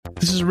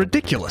This is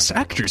ridiculous.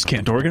 Actors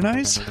can't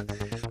organize.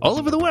 All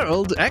over the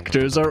world,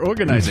 actors are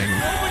organizing.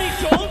 Nobody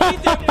told me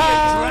there'd be a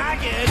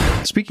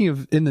dragon. Speaking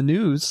of the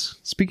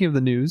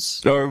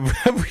news. Or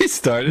have we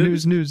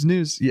started?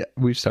 News. Yeah,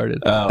 we've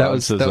started. Oh, that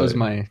was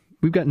my.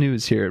 We've got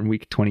news here in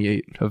week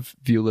 28 of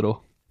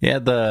Viewlittle. Yeah,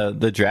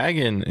 the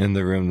dragon in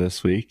the room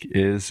this week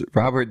is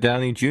Robert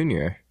Downey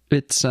Jr.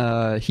 It's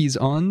he's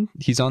on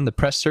the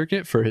press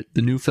circuit for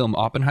the new film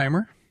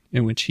Oppenheimer,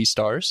 in which he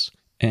stars,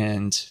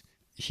 and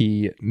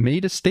he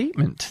made a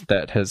statement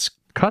that has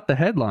caught the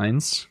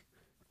headlines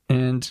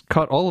and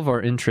caught all of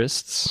our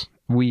interests,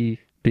 we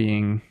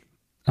being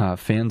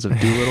fans of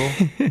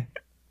Dolittle.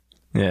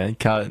 Yeah, he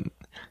kind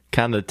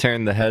of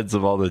turned the heads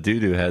of all the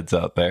doo-doo heads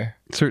out there.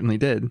 Certainly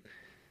did.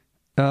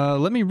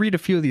 Let me read a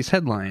few of these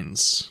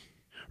headlines.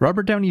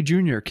 Robert Downey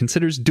Jr.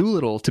 considers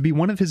Dolittle to be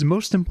one of his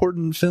most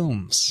important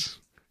films.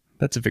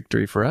 That's a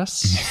victory for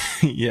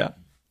us. Yeah.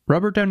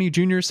 Robert Downey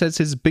Jr. says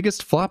his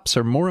biggest flops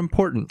are more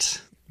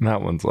important.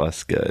 That one's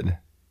less good.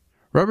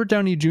 Robert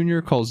Downey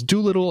Jr. calls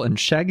Dolittle and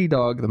Shaggy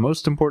Dog the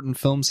most important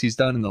films he's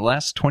done in the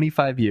last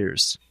 25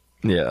 years.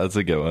 Yeah, that's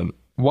a good one.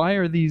 Why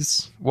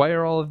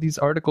are all of these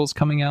articles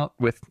coming out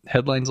with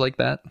headlines like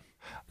that?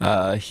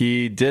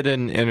 He did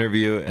an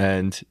interview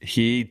and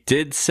he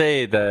did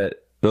say that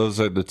those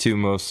are the two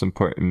most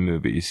important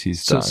movies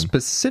he's done. So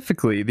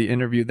specifically, the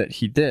interview that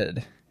he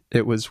did,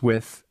 it was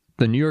with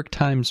the New York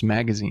Times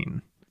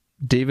Magazine,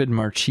 David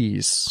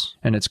Marchese,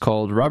 and it's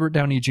called Robert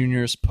Downey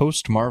Jr.'s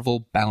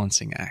Post-Marvel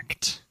Balancing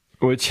Act.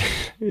 Which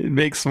it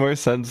makes more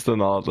sense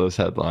than all of those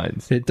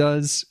headlines. It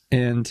does,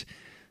 and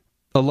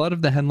a lot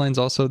of the headlines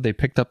also, they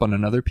picked up on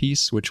another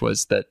piece, which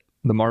was that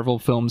the Marvel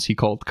films he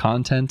called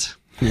content.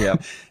 Yeah.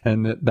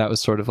 And that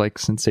was sort of like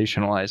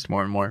sensationalized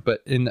more and more.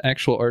 But in the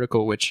actual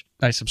article, which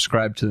I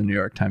subscribed to the New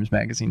York Times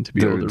Magazine to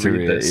be able to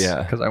read this,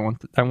 because I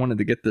wanted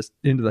to get this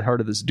into the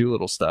heart of this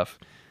Dolittle stuff.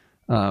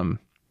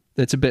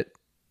 It's a bit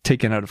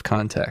taken out of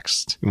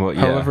context. Well,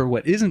 yeah. However,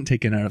 what isn't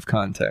taken out of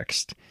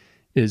context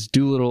is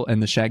Dolittle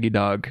and the Shaggy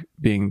Dog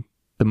being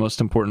the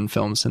most important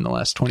films in the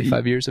last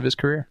 25 years of his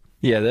career.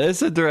 Yeah, that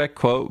is a direct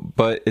quote,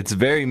 but it's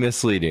very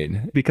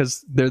misleading.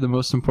 Because they're the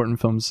most important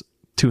films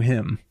to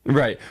him.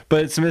 Right,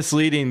 but it's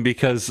misleading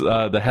because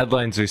the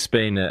headlines are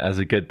spinning it as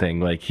a good thing.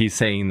 Like, he's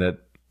saying that,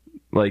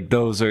 like,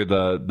 those are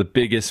the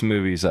biggest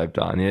movies I've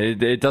done.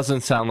 It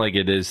doesn't sound like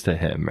it is to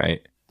him,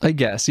 right? I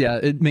guess, yeah.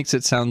 It makes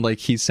it sound like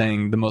he's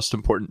saying the most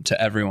important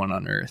to everyone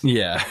on Earth.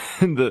 Yeah.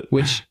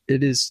 Which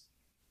it is,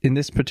 in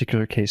this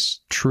particular case,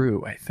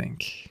 true, I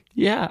think.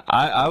 Yeah,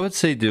 I would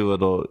say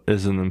Dolittle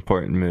is an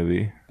important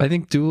movie. I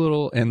think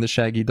Dolittle and the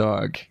Shaggy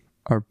Dog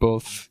are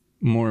both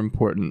more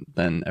important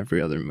than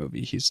every other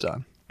movie he's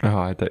done. Oh,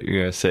 I thought you were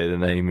going to say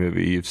than any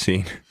movie you've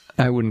seen.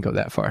 I wouldn't go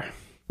that far.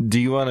 Do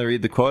you want to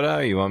read the quote out,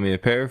 or you want me to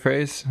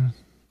paraphrase?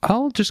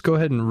 I'll just go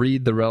ahead and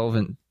read the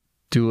relevant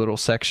Dolittle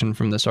section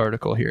from this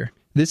article here.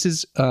 This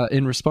is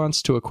in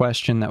response to a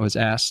question that was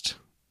asked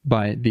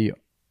by the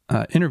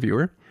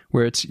interviewer,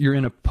 where it's, you're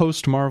in a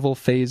post-Marvel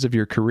phase of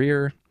your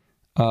career.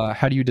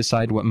 How do you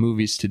decide what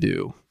movies to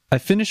do? I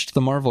finished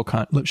the Marvel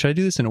should I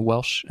do this in a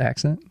Welsh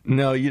accent?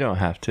 No, you don't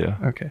have to.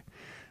 Okay.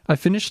 I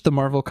finished the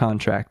Marvel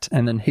contract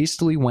and then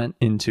hastily went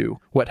into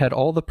what had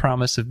all the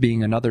promise of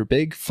being another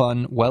big,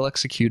 fun,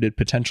 well-executed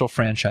potential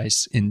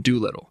franchise in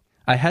Dolittle.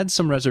 I had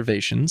some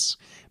reservations.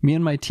 Me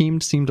and my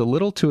team seemed a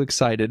little too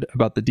excited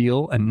about the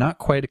deal and not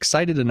quite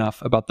excited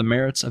enough about the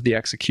merits of the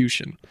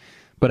execution.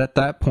 But at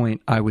that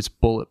point, I was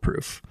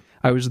bulletproof.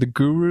 I was the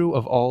guru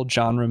of all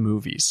genre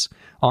movies.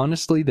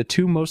 Honestly, the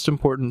two most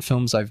important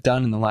films I've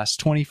done in the last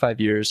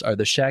 25 years are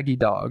The Shaggy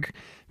Dog,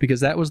 because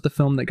that was the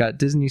film that got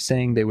Disney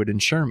saying they would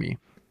insure me.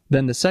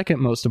 Then the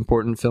second most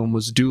important film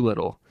was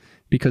Dolittle,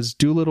 because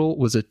Dolittle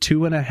was a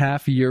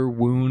 2.5-year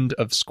wound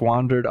of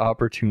squandered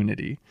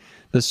opportunity.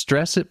 The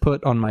stress it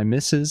put on my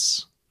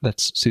missus,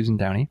 that's Susan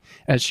Downey,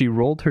 as she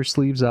rolled her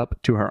sleeves up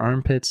to her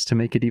armpits to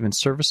make it even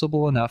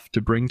serviceable enough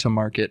to bring to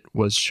market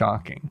was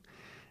shocking.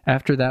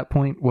 After that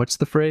point, what's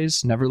the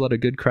phrase? Never let a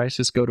good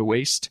crisis go to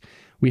waste.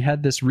 We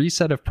had this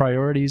reset of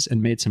priorities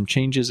and made some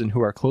changes in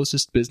who our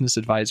closest business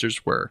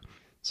advisors were.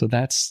 So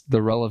that's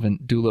the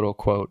relevant Dolittle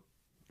quote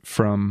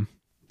from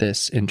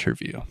this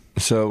interview.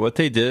 So what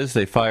they did is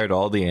they fired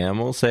all the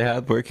animals they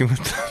had working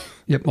with them.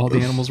 Yep, all the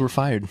animals were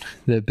fired.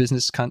 The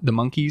the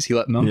monkeys, he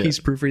let monkeys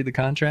proofread the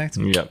contract.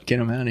 Yep. Get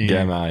them out of here. Get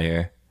them out of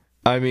here.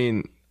 I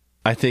mean,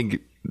 I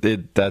think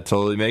that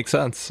totally makes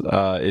sense.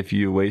 If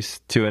you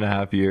waste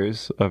 2.5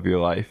 years of your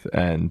life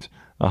and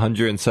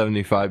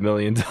 $175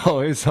 million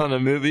on a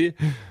movie,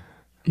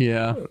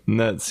 yeah,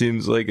 that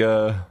seems like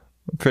a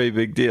pretty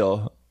big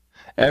deal.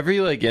 Every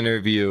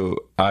interview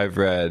I've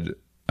read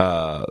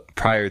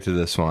prior to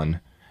this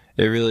one,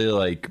 it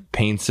really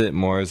paints it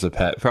more as a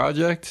pet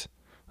project.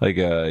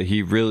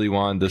 He really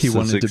wanted this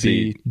to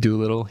succeed. To be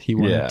Dolittle. He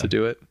wanted to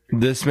do it.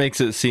 This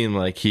makes it seem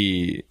like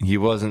he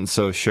wasn't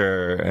so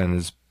sure, and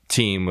his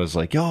team was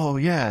like, "Oh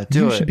yeah,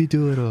 do it. You should be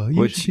Dolittle.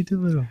 You should be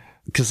Dolittle."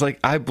 Because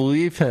I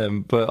believe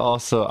him, but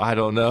also I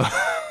don't know.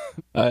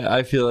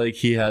 I feel like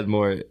he had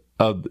more.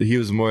 He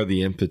was more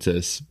the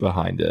impetus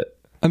behind it.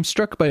 I'm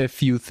struck by a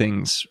few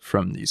things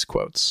from these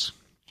quotes.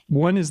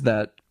 One is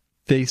that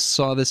they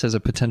saw this as a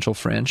potential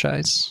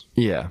franchise.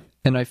 Yeah.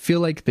 And I feel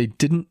like they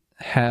didn't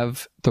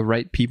have the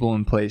right people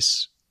in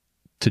place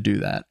to do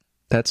that.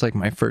 That's like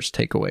my first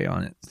takeaway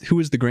on it. Who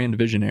is the grand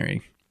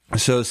visionary?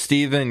 So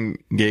Stephen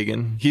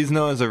Gaghan, he's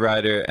known as a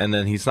writer, and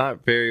then he's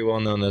not very well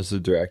known as a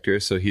director,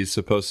 so he's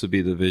supposed to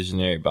be the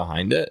visionary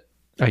behind it.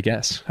 I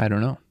guess. I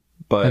don't know.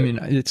 But I mean,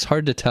 it's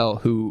hard to tell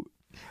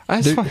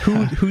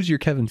who's your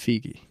Kevin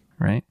Feige,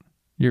 right?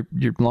 You're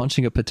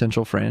launching a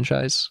potential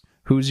franchise.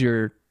 Who's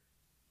your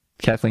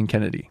Kathleen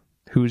Kennedy?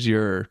 Who's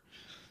your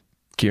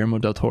Guillermo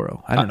del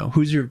Toro? I don't know.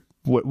 Who's your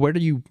what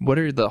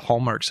are the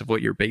hallmarks of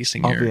what you're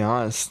basing here? I'll be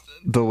honest,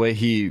 the way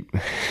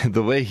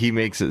he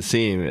makes it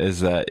seem is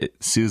that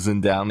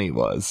Susan Downey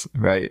was,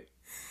 right?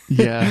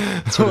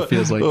 Yeah, it sort of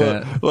feels like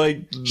that.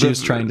 Like she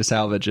was trying to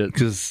salvage it.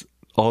 Because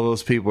all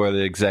those people are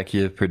the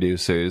executive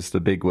producers, the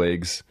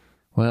bigwigs.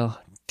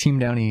 Well, Team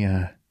Downey,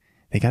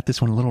 they got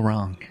this one a little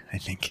wrong, I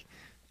think.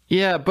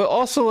 Yeah, but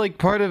also, like,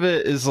 part of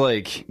it is,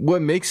 like,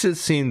 what makes it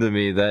seem to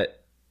me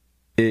that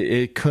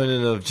it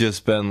couldn't have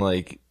just been,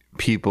 like,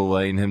 people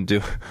letting him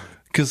do...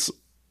 Because,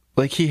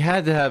 like, he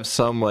had to have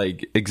some,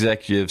 like,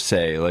 executive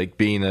say, like,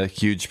 being a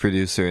huge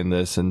producer in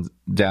this, and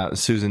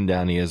Susan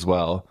Downey as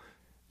well.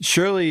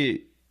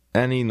 Surely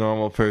any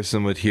normal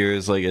person would hear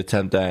his, like,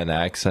 attempt at an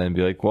accent and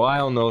be like, well, I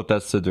don't know if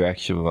that's the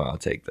direction we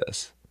want to take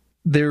this.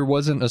 There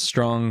wasn't a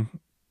strong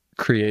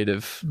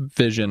creative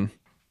vision.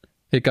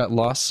 It got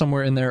lost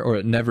somewhere in there, or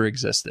it never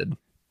existed.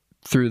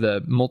 Through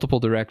the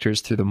multiple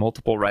directors, through the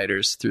multiple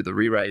writers, through the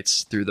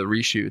rewrites, through the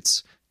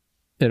reshoots,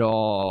 it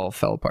all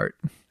fell apart.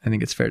 I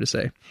think it's fair to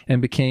say,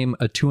 and became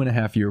a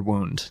 2.5-year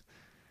wound.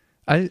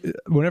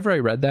 Whenever I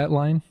read that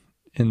line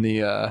in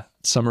the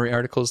summary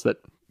articles that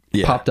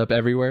popped up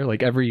everywhere,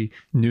 like every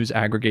news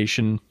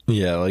aggregation,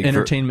 like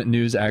entertainment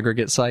news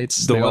aggregate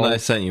sites. The one I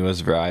sent you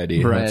was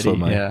Variety. That's what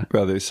my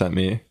brother sent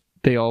me.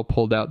 They all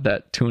pulled out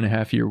that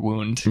 2.5-year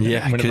wound.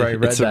 Yeah, whenever I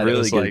read that, really it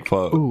was good like,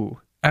 quote. Ooh,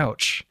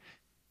 ouch.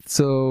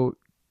 So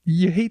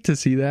you hate to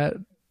see that,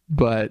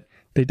 but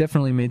they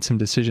definitely made some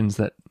decisions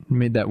that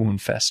made that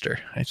wound fester,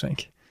 I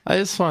think. I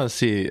just want to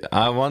see,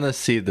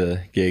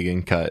 the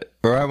Gaghan cut,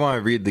 or I want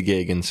to read the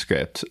Gaghan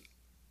script.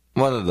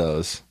 One of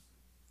those.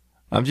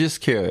 I'm just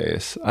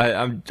curious.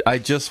 I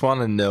just want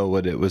to know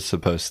what it was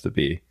supposed to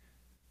be.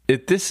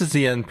 If this is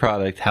the end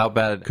product, how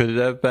bad could it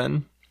have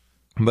been?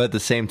 But at the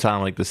same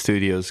time, like, the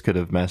studios could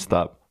have messed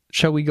up.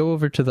 Shall we go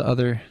over to the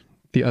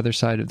other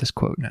side of this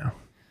quote now?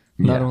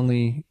 Not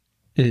only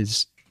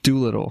is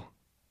Dolittle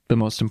the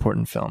most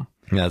important film.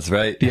 That's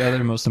right. The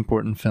other most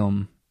important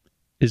film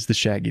is The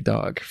Shaggy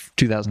Dog,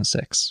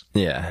 2006.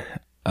 Yeah.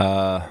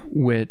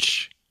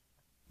 Which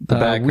the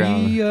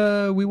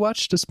background. We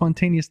watched a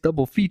spontaneous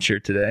double feature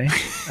today.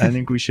 I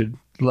think we should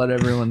let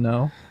everyone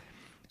know.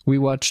 We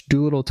watched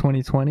Dolittle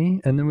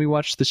 2020, and then we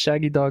watched The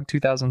Shaggy Dog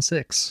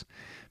 2006.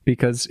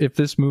 Because if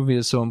this movie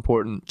is so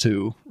important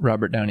to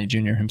Robert Downey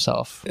Jr.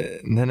 himself,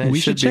 then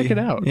we should check it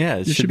out. Yeah,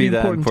 it should be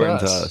that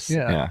important to us.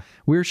 Yeah.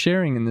 We're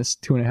sharing in this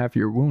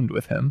 2.5-year wound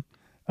with him.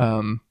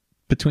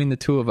 Between the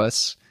two of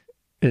us,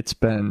 it's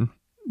been,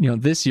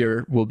 this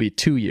year will be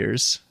 2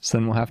 years. So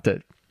then we'll have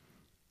to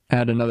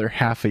add another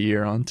half a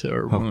year onto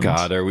our wounds. Oh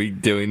God, are we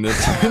doing this?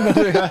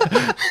 We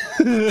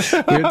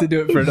have to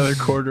do it for another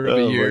quarter of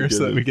a year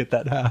so that we get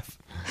that half.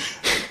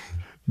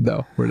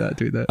 No, we're not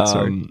doing that.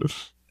 Sorry.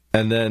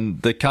 And then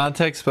the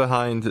context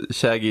behind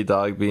Shaggy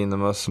Dog being the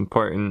most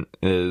important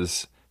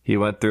is he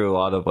went through a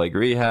lot of, like,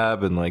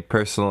 rehab and, like,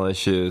 personal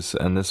issues,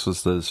 and this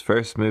was his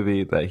first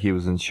movie that he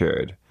was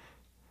insured,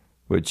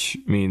 which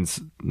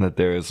means that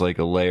there is, like,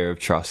 a layer of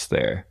trust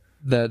there.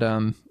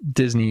 That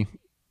Disney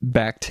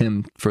backed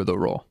him for the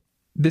role.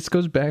 This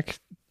goes back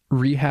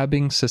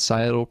rehabbing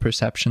societal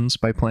perceptions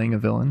by playing a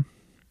villain.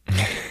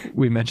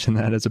 We mentioned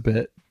that as a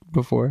bit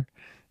before.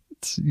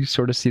 You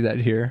sort of see that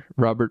here.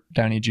 Robert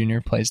Downey Jr.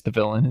 plays the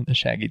villain in The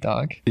Shaggy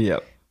Dog.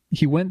 Yep.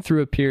 He went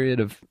through a period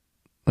of,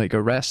 like,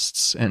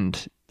 arrests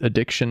and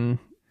addiction.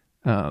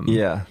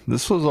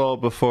 This was all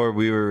before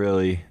we were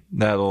really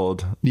that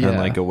old and,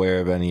 like,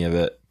 aware of any of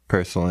it,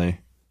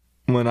 personally.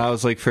 When I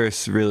was, like,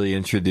 first really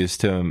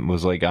introduced to him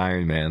was, like,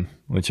 Iron Man,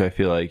 which I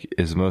feel like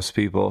is most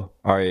people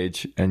our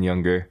age and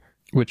younger.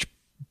 Which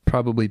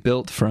probably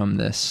built from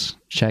this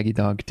Shaggy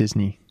Dog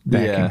Disney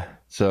backing. Yeah.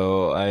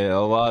 So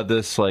a lot of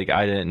this, like,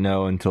 I didn't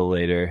know until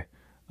later.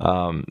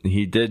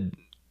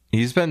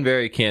 He's been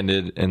very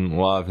candid in a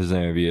lot of his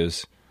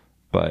interviews.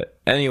 But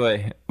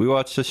anyway, we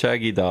watched The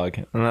Shaggy Dog,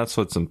 and that's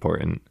what's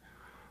important.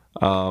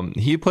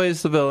 He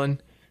plays the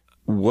villain.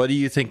 What do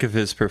you think of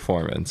his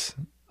performance?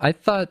 I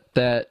thought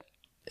that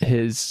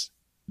his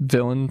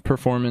villain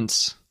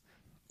performance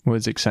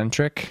was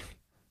eccentric.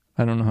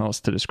 I don't know how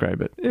else to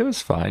describe it. It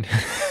was fine.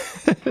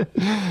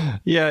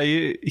 Yeah,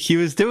 he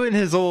was doing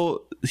his whole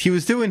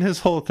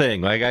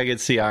thing. Like, I could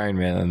see Iron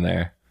Man in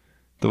there.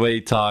 The way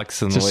he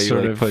talks and just the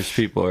way he, like, push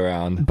people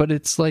around. But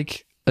it's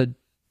like a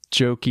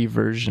jokey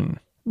version.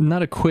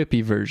 Not a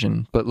quippy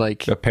version, but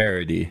like a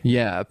parody.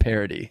 Yeah, a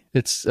parody.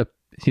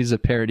 He's a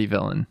parody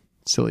villain.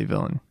 Silly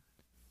villain.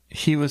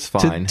 He was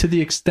fine. To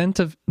the extent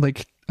of,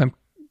 like, I'm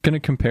going to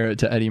compare it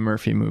to Eddie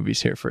Murphy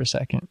movies here for a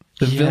second.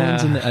 The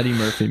villains in the Eddie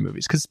Murphy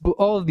movies. Because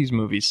all of these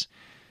movies,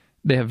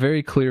 they have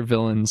very clear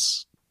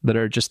villains that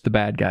are just the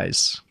bad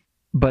guys.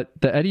 But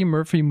the Eddie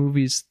Murphy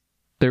movies,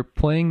 they're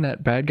playing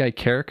that bad guy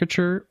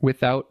caricature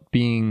without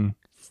being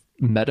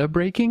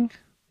meta-breaking.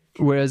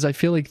 Whereas I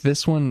feel like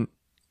this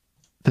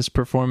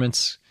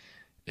performance,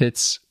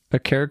 it's a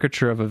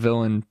caricature of a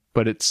villain,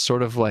 but it's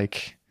sort of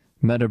like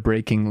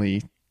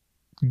meta-breakingly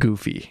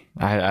goofy.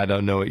 I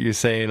don't know what you're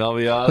saying, I'll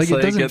be honest. Like,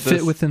 it doesn't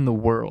fit within the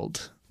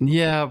world.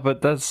 Yeah,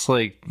 but that's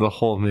like the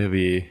whole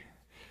movie.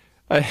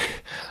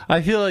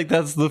 I feel like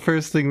that's the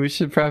first thing we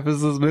should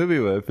preface this movie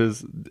with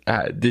is,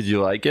 did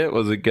you like it?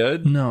 Was it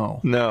good?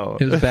 No.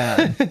 It was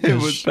bad. It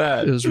was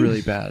bad. It was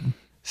really bad.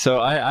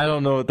 So I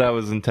don't know if that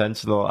was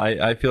intentional.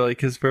 I feel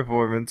like his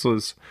performance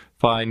was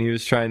fine. He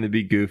was trying to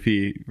be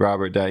goofy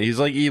Robert Downey. He's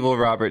like evil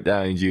Robert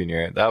Downey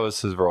Jr. That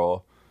was his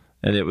role.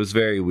 And it was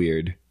very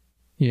weird.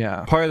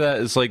 Yeah. Part of that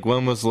is like,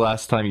 when was the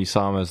last time you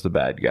saw him as the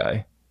bad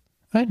guy?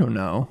 I don't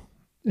know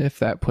if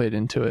that played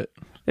into it.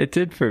 It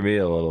did for me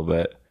a little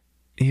bit.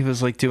 He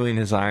was like doing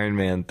his Iron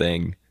Man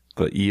thing,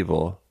 but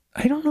evil.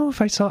 I don't know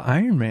if I saw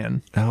Iron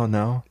Man. Oh,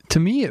 no. To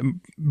me, it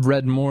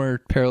read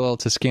more parallel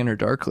to Scanner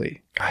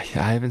Darkly. I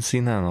haven't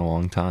seen that in a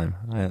long time.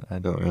 I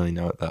don't really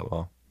know it that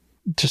well.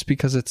 Just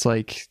because it's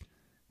like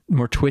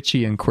more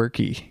twitchy and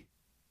quirky.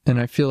 And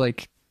I feel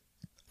like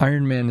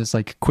Iron Man is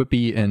like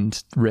quippy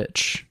and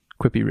rich.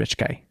 Quippy rich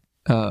guy.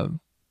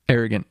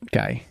 Arrogant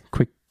guy.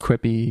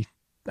 Quippy,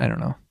 I don't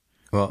know.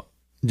 Well,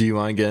 do you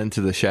want to get into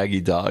the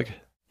Shaggy Dog?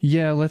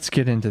 Yeah, let's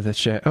get into the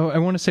shit. Oh, I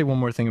want to say one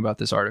more thing about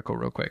this article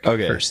real quick.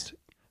 Okay. First,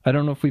 I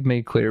don't know if we've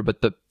made clear,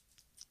 but the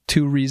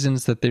two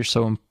reasons that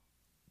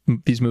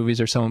these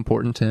movies are so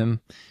important to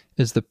him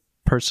is the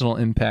personal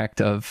impact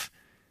of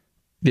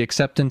the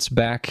acceptance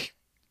back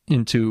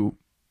into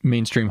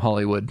mainstream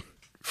Hollywood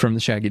from the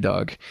Shaggy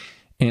Dog,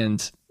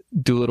 and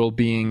Dolittle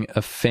being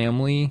a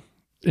family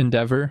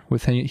endeavor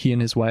with he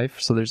and his wife.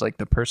 So there's like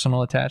the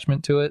personal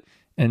attachment to it,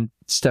 and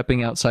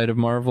stepping outside of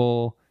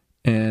Marvel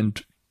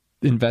and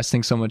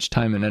investing so much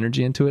time and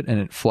energy into it and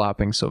it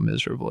flopping so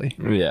miserably.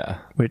 Yeah.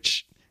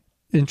 Which,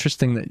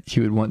 interesting that he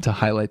would want to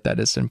highlight that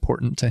as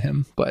important to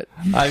him. But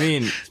I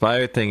mean, my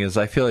other thing is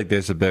I feel like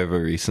there's a bit of a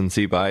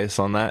recency bias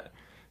on that,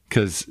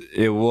 because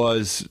it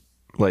was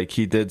like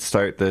he did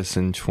start this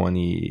in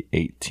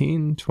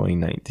 2018,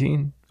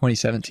 2019.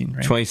 2017,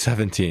 right?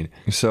 2017.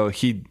 So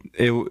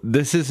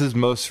this is his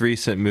most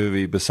recent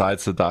movie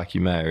besides the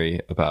documentary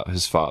about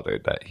his father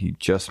that he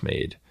just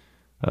made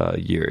a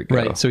year ago.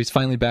 Right. So he's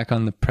finally back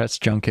on the press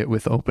junket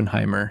with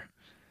Oppenheimer.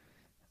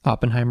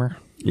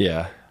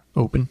 Yeah.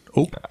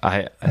 Hope.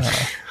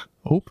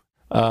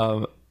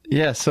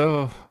 Yeah.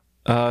 So,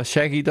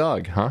 Shaggy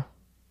Dog, huh?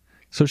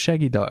 So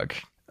Shaggy Dog.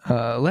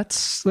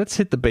 Let's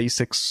hit the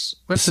basics.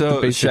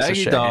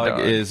 Shaggy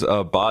Dog is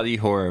a body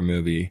horror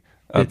movie.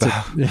 It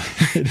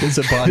is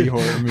a body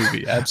horror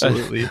movie.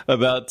 Absolutely.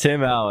 About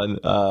Tim Allen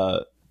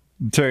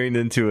turned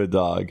into a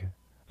dog,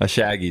 a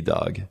shaggy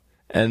dog.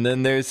 And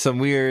then there's some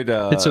weird...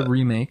 it's a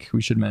remake,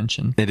 we should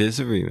mention. It is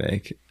a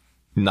remake.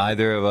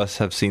 Neither of us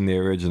have seen the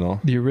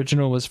original. The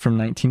original was from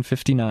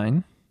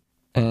 1959,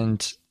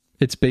 and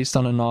it's based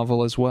on a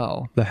novel as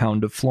well, The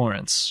Hound of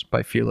Florence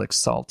by Felix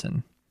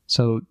Salten.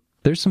 So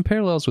there's some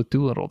parallels with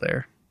Dolittle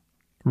there.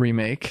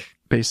 Remake,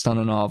 based on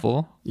a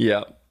novel.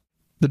 Yeah.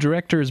 The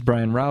director is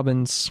Brian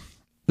Robbins.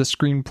 The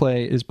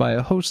screenplay is by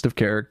a host of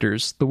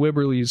characters, the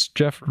Wibberleys,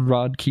 Jeff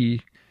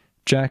Rodkey,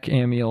 Jack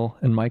Amiel,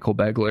 and Michael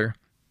Begler.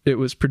 It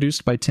was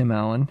produced by Tim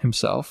Allen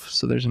himself,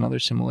 so there's another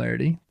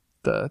similarity.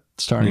 The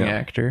starring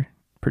actor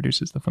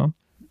produces the film.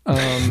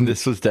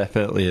 This was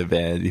definitely a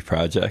vanity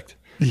project.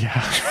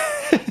 Yeah.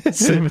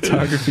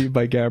 Cinematography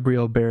by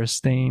Gabriel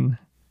Beristain.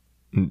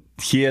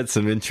 He had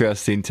some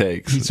interesting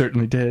takes. He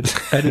certainly did.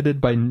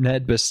 Edited by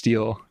Ned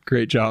Bastille.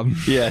 Great job.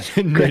 Yeah.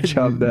 Great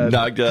job, Ned.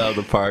 Knocked it out of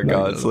the park,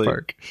 honestly.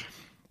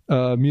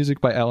 Music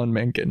by Alan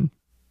Menken.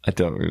 I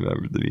don't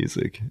remember the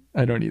music.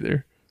 I don't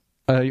either.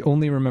 I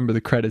only remember the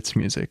credits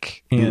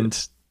music,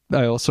 and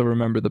I also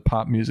remember the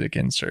pop music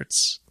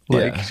inserts,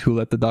 like Who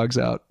Let the Dogs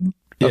Out.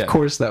 Of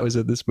course, that was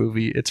in this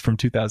movie. It's from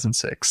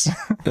 2006.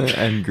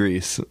 And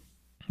Grease.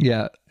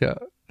 Yeah.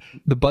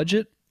 The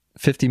budget,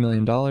 $50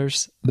 million.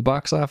 The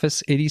box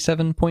office,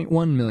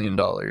 $87.1 million.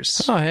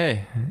 Oh,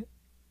 hey.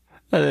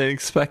 I didn't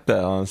expect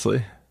that,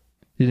 honestly.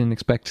 You didn't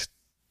expect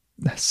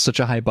such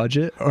a high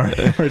budget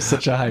or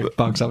such a high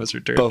box office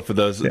return? Both of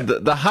those. Yeah.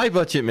 The high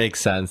budget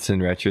makes sense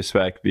in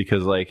retrospect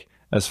because, like,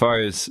 as far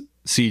as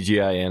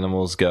CGI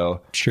animals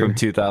go from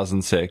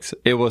 2006,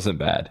 it wasn't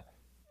bad.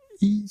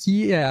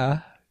 Yeah.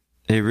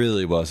 It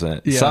really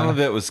wasn't. Yeah. Some of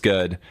it was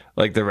good.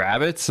 Like the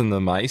rabbits and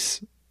the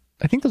mice.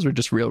 I think those were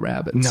just real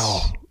rabbits. No,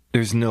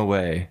 there's no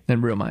way.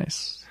 And real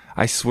mice.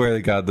 I swear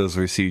to God those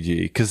were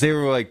CG because they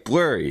were like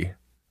blurry.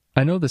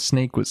 I know the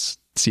snake was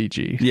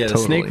CG. Yeah,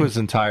 totally. The snake was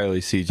entirely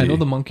CG. I know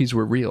the monkeys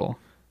were real.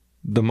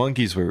 The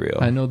monkeys were real.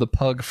 I know the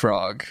pug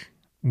frog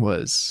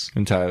was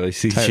entirely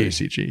CG. Entirely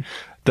CG.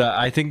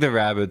 I think the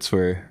rabbits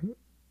were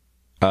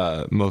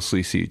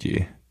mostly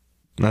CG.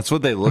 That's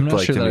what they looked I'm not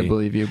like sure to that me. I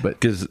believe you, but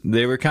Because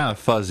they were kind of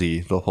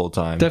fuzzy the whole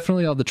time.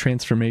 definitely all the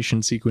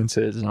transformation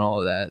sequences and all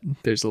of that.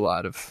 There's a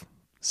lot of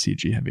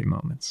CG heavy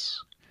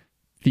moments.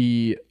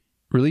 The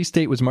release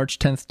date was March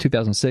 10th,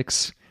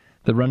 2006.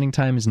 The running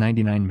time is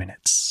 99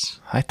 minutes.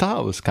 I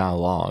thought it was kind of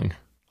long.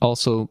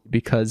 Also,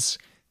 because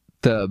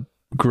the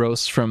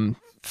gross from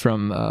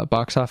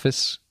box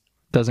office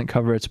doesn't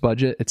cover its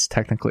budget, it's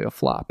technically a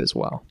flop as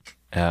well.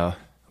 Yeah.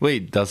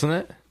 Wait, doesn't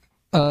it?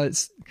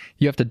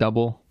 You have to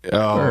double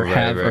or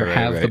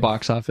have the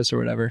box office or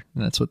whatever,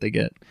 and that's what they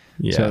get.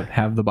 Yeah. So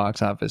have the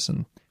box office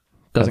and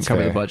doesn't That's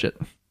cover fair. the budget.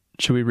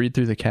 Should we read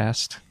through the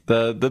cast?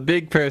 The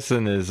big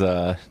person is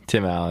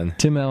Tim Allen.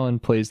 Tim Allen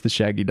plays the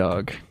Shaggy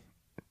Dog,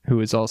 who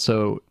is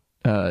also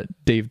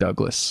Dave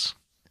Douglas,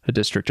 a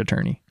district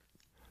attorney.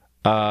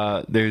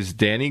 There's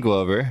Danny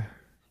Glover.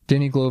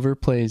 Danny Glover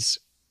plays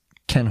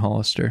Ken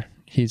Hollister.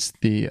 He's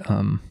the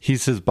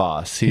He's his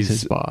boss. He's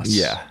his boss.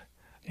 Yeah.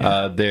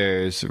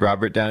 There's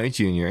Robert Downey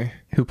Jr.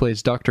 who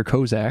plays Dr.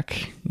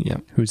 Kozak,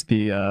 Yep. who's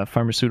the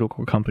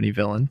pharmaceutical company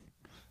villain.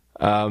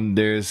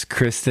 There's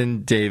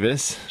Kristen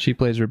Davis. She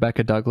plays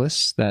Rebecca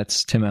Douglas.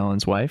 That's Tim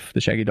Allen's wife,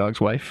 the Shaggy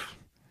Dog's wife.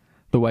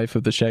 The wife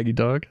of the Shaggy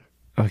Dog.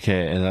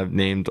 Okay, and I've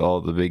named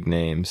all the big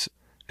names.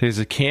 There's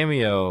a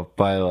cameo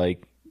by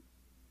like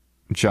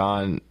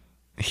John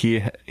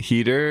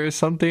Heater or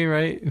something,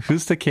 right?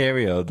 Who's the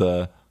cameo?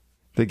 The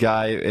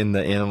guy in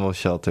the animal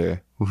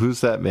shelter.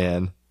 Who's that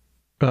man?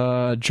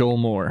 Joel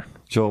Moore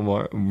Joel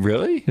Moore.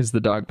 Really? is the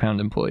Dog Pound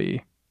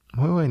employee.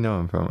 Where do I know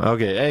him from?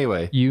 Okay,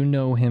 anyway. You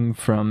know him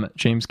from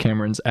James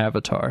Cameron's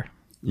Avatar.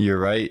 You're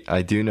right.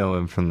 I do know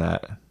him from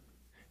that.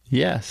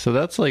 Yeah, so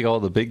that's like all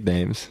the big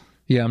names.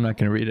 Yeah, I'm not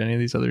going to read any of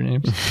these other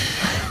names.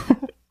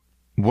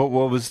 What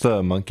was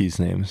the monkeys'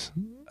 names?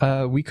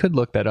 We could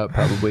look that up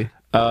probably.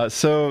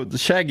 So the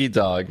Shaggy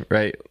Dog,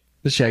 right?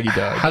 The Shaggy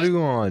Dog. How do we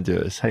want to do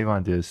this? How do you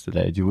want to do this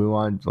today? Do we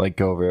want to like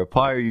go over a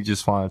plot, or you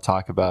just want to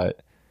talk about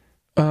it?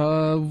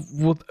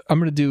 Well, I'm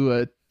going to do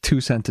a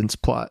 2-sentence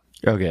plot.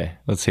 Okay,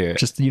 let's hear it.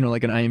 Just,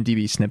 like an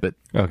IMDb snippet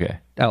Okay.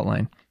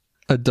 outline.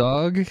 A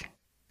dog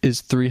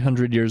is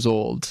 300 years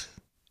old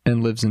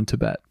and lives in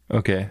Tibet.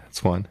 Okay,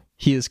 that's one.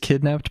 He is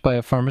kidnapped by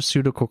a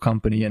pharmaceutical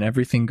company and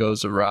everything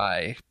goes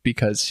awry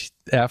because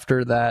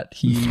after that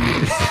he...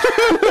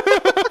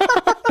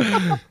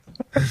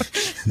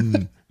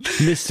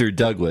 Mr.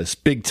 Douglas,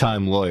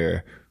 big-time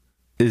lawyer,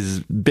 is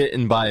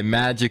bitten by a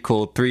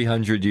magical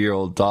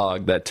 300-year-old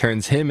dog that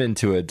turns him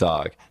into a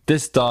dog.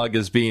 This dog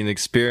is being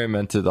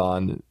experimented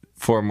on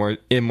for more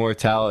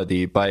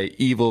immortality by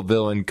evil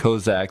villain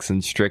Kozaks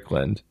and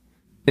Strickland.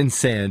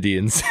 Insanity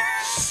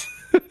ensues.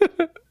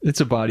 It's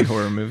a body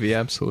horror movie,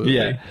 absolutely.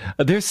 Yeah.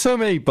 There's so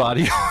many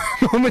body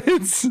horror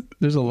moments.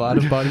 There's a lot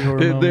of body horror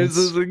moments. There's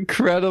this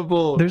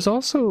incredible... There's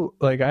also,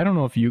 I don't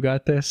know if you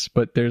got this,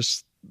 but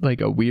there's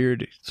a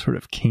weird sort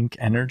of kink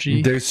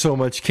energy There's so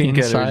much kink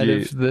inside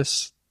energy. of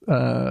this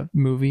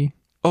movie.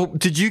 Oh,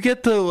 did you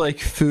get the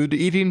food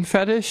eating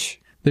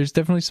fetish? There's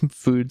definitely some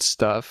food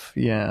stuff,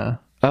 yeah.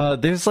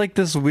 There's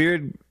this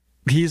weird.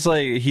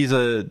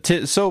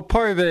 So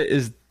part of it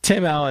is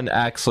Tim Allen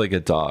acts like a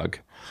dog.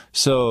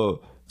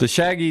 So the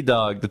Shaggy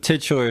Dog, the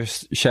titular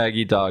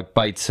Shaggy Dog,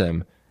 bites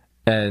him,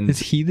 and Is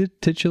he the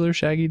titular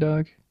Shaggy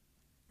Dog,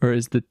 or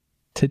is the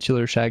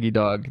titular Shaggy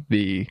Dog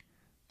the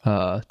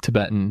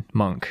Tibetan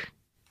monk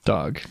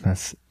dog?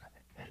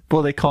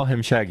 well, they call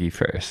him Shaggy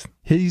first.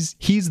 He's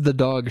the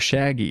dog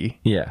Shaggy,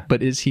 Yeah,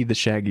 but is he the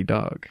Shaggy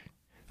Dog?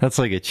 that's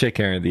like a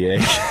chicken or the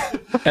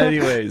egg.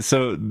 Anyway,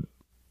 so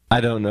I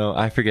don't know.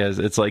 I forget.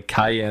 It's like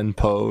Cayenne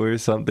Po or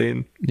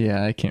something.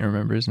 Yeah, I can't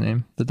remember his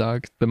name.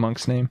 The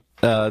monk's name.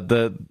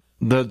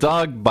 The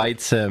dog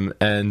bites him,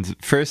 and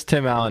first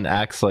Tim Allen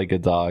acts like a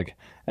dog,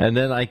 and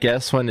then I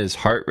guess when his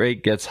heart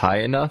rate gets high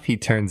enough, he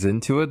turns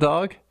into a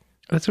dog.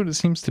 That's what it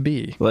seems to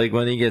be. Like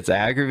when he gets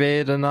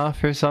aggravated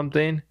enough or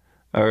something,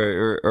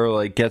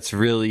 or gets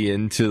really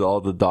into all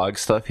the dog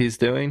stuff he's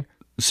doing.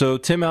 So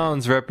Tim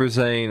Allen's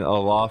representing a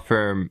law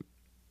firm,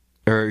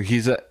 or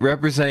he's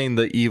representing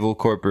the evil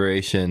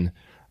corporation,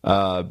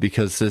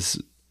 because this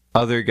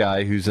other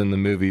guy who's in the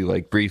movie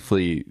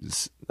briefly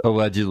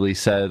allegedly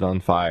set it on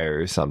fire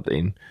or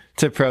something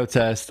to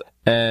protest,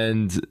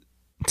 and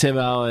Tim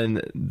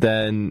Allen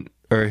then,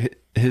 or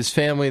his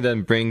family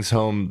then brings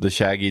home the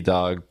Shaggy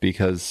Dog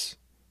because,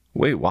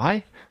 wait,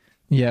 why?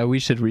 Yeah, we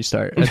should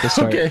restart at the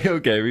start.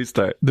 Okay,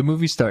 restart. The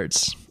movie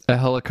starts. A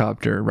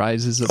helicopter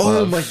rises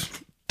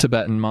above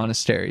Tibetan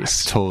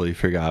monasteries. Totally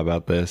forgot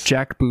about this.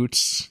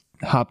 Jackboots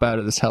hop out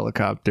of this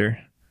helicopter.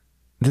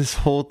 This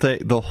whole thing,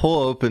 the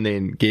whole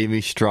opening gave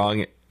me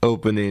strong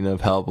opening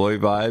of Hellboy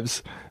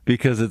vibes,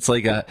 because it's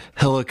like a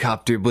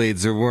helicopter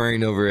blades are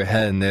whirring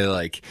overhead and they're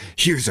like,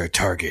 here's our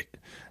target.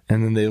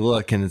 And then they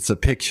look and it's a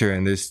picture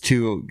and there's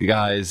two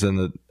guys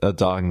and a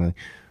dog, and like,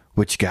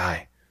 which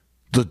guy?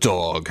 The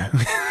dog.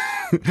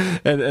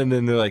 and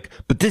then they're like,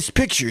 but this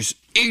picture's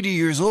 80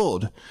 years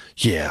old.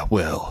 Yeah,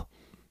 well,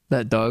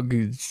 That dog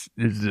is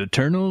an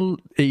eternal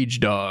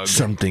age dog.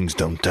 some things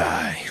don't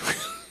die.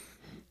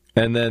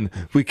 And then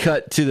we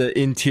cut to the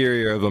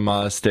interior of a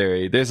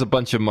monastery. There's a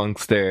bunch of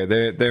monks there.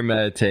 They're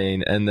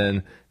meditating. And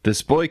then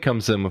this boy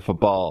comes in with a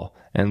ball.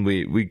 And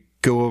we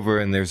go over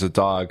and there's a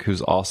dog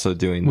who's also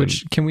doing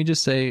Which, can we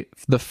just say,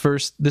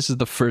 this is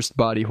the first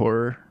body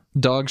horror.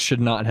 Dogs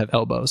should not have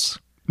elbows.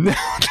 No,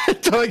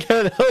 that dog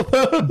had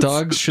elbows.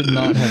 Dogs should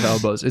not have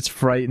elbows. It's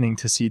frightening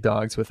to see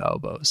dogs with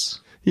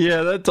elbows.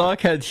 Yeah, that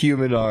dog had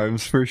human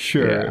arms for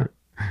sure. Yeah.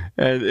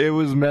 And it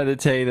was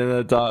meditating,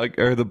 and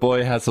the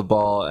boy has a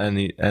ball, and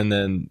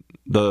then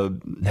the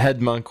head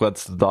monk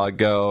lets the dog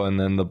go, and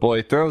then the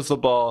boy throws the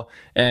ball,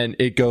 and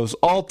it goes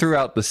all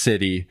throughout the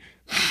city,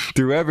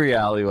 through every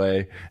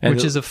alleyway,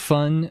 Which is a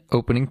fun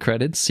opening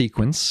credits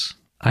sequence.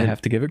 I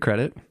have to give it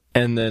credit.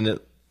 And then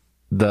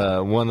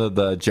one of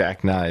the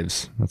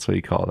jackknives, that's what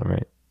you call them,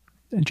 right?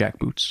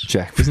 Jackboots.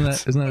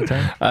 Jackboots. Isn't that a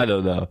term? I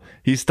don't know.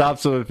 He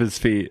stops him with his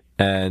feet,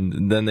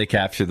 and then they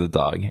capture the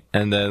dog.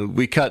 And then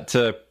we cut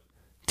to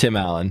Tim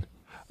Allen.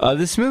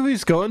 This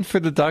movie's going for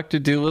the Dr.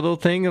 Dolittle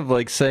thing of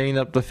like setting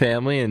up the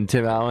family, and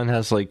Tim Allen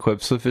has like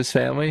quips with his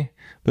family,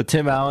 but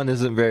Tim Allen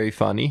isn't very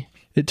funny.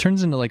 It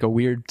turns into like a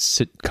weird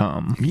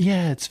sitcom.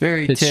 Yeah, it's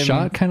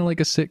shot kind of like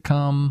a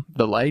sitcom.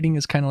 The lighting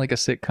is kind of like a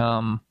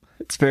sitcom.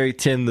 It's very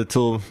Tim the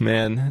Tool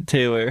Man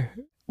Taylor.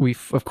 We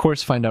of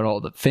course find out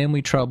all the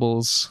family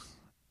troubles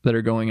that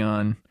are going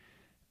on,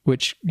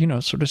 which,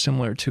 sort of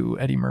similar to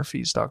Eddie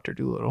Murphy's Dr.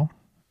 Dolittle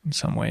in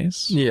some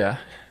ways. Yeah.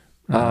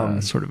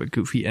 Sort of a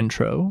goofy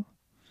intro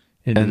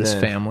into this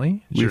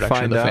family. We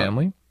find out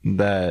family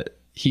that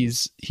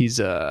he's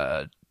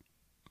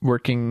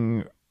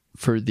working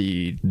for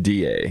the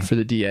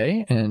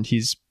DA, and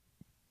he's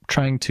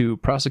trying to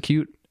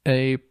prosecute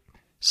a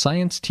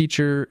science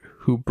teacher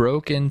who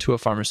broke into a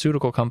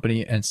pharmaceutical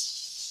company and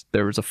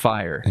there was a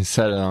fire and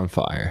set it on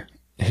fire.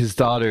 His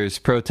daughter is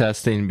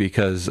protesting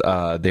because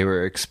they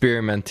were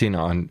experimenting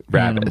on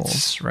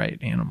rabbits.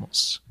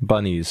 Animals,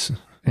 bunnies,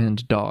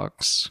 and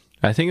dogs.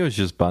 I think it was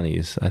just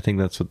bunnies. I think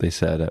that's what they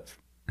said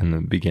in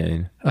the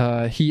beginning.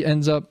 He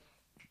ends up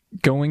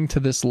going to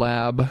this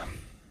lab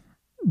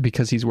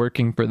because he's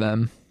working for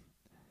them,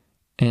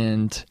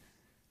 and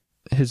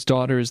his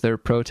daughter is there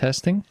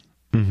protesting,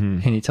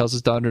 and he tells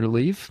his daughter to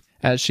leave.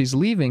 As she's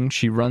leaving,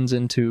 she runs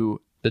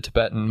into the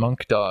Tibetan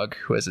monk dog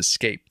who has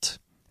escaped,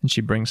 and she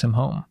brings him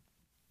home.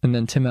 And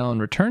then Tim Allen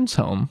returns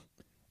home,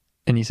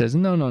 and he says,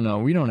 no,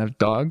 we don't have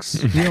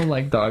dogs. We don't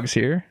like dogs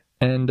here.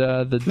 And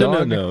the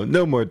dog...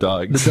 No more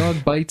dogs. The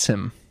dog bites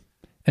him,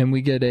 and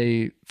we get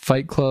a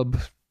Fight Club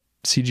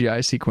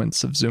CGI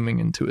sequence of zooming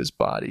into his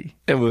body.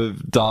 And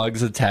with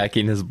dogs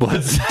attacking his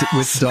blood cells.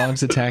 With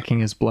dogs attacking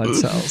his blood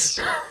cells.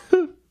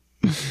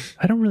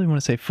 I don't really want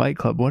to say Fight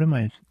Club. What am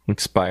I... Like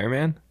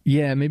Spider-Man?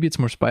 Yeah, maybe it's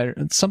more Spider...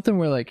 It's something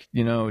where, like,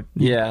 you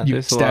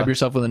stab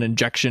yourself with an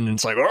injection, and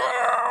it's like...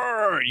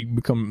 You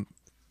become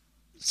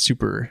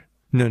super...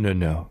 No.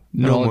 And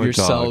all of your dogs.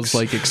 Cells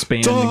like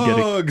expand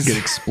and get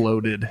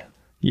exploded.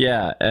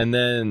 Yeah, and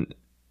then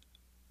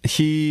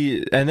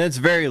it's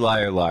very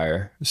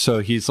liar. So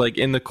he's like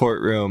in the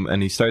courtroom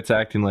and he starts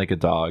acting like a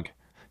dog.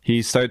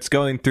 He starts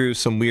going through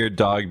some weird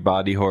dog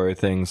body horror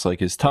things,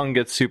 like his tongue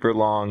gets super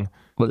long.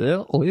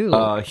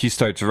 He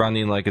starts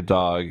running like a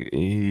dog.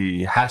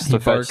 He has to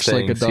fetch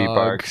things. Like a dog. He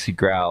barks. He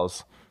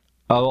growls.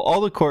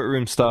 All the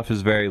courtroom stuff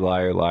is very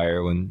liar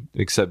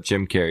except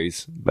Jim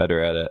Carrey's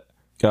better at it.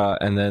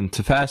 And then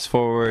to fast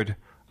forward,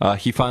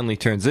 he finally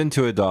turns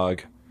into a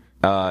dog,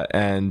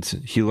 and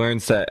he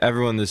learns that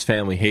everyone in his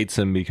family hates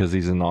him because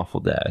he's an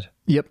awful dad.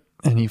 Yep,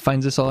 and he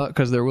finds this all out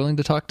because they're willing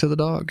to talk to the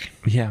dog.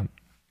 Yeah.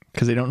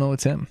 Because they don't know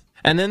it's him.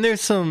 And then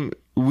there's some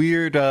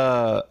weird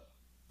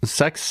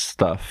sex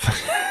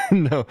stuff.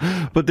 No,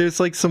 but there's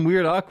like some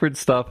weird awkward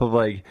stuff of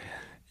like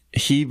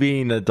he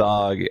being a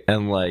dog,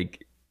 and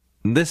like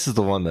this is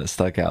the one that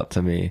stuck out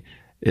to me.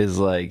 Is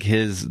like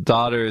his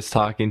daughter is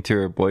talking to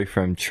her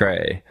boyfriend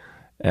Trey,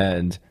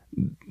 and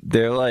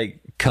they're like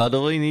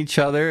cuddling each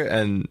other,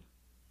 and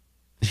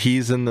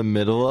he's in the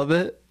middle of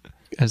it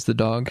as the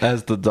dog,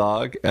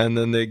 and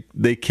then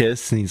they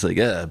kiss, and he's like,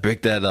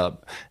 break that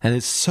up. And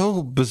it's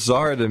so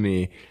bizarre to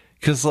me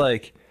because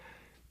like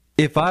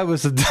if I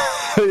was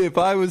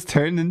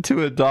turned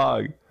into a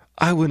dog,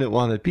 I wouldn't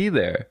want to be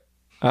there.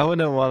 I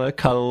wouldn't want to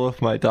cuddle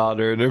with my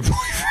daughter and her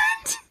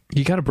boyfriend.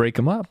 You got to break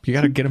him up. You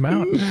got to get him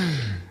out.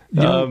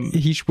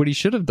 What he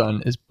should have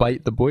done is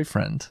bite the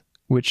boyfriend,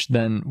 which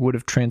then would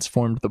have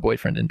transformed the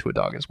boyfriend into a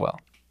dog as well.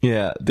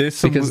 Yeah,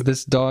 because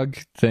this dog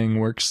thing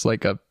works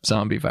like a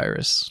zombie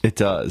virus. It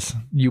does.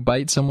 You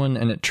bite someone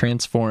and it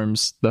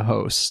transforms the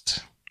host.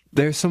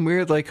 There's some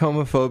weird like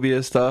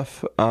homophobia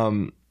stuff.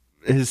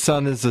 His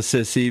son is a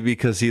sissy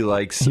because he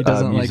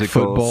doesn't like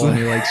football and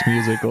he likes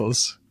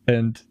musicals.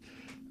 And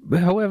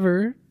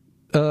however,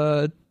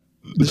 the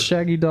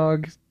Shaggy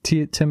dog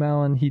Tim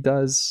Allen, he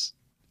does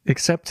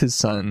accept his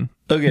son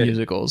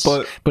musicals,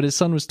 but his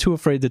son was too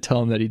afraid to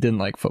tell him that he didn't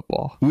like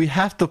football. We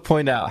have to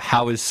point out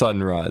how his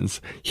son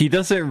runs. He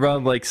doesn't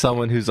run like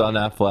someone who's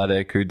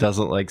unathletic or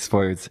doesn't like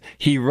sports.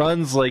 He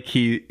runs like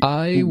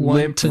I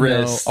want to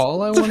know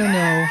all I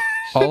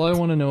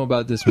want to know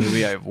about this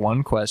movie. I have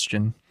one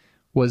question.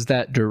 Was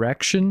that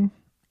direction,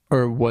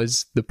 or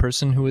was the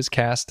person who was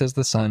cast as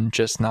the son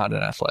just not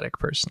an athletic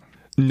person?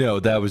 No,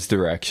 that was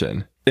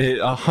direction.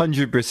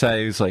 100%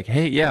 he was like,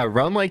 hey, yeah,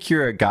 run like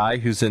you're a guy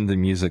who's into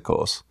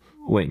musicals.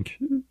 Wink.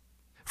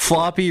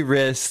 Floppy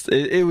wrist.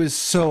 It was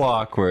so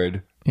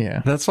awkward.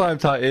 Yeah. That's why I'm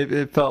talking.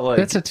 It felt like...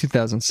 That's a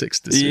 2006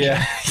 decision.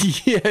 Yeah.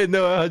 Yeah,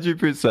 no,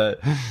 100%.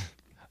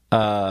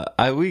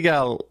 We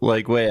got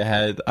like way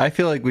ahead. I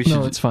feel like we should...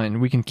 No, it's fine.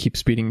 We can keep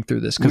speeding through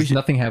this because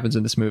nothing happens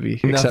in this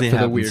movie except for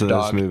the weird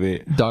dog.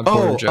 Dog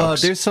horror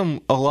jokes. There's a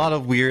lot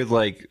of weird,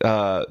 like,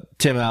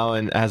 Tim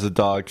Allen as a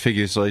dog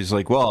figures. So he's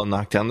like, well, I'll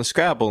knock down the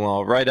Scrabble and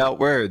I'll write out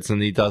words.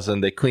 And he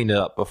doesn't. They clean it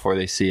up before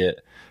they see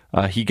it.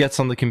 He gets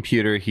on the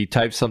computer. He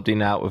types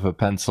something out with a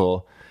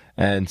pencil.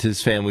 And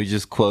his family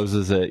just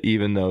closes it,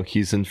 even though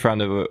he's in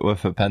front of it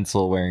with a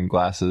pencil wearing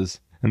glasses.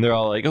 And they're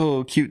all like,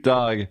 oh, cute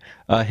dog.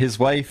 His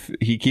wife,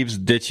 he keeps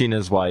ditching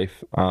his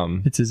wife.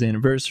 It's his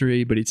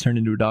anniversary, but he's turned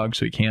into a dog,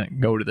 so he can't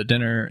go to the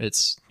dinner.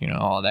 It's,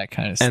 all that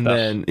kind of stuff. And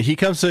then he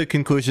comes to the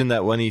conclusion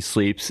that when he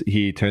sleeps,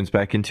 he turns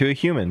back into a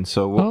human.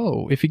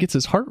 So, if he gets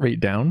his heart rate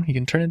down, he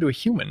can turn into a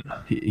human.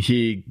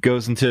 He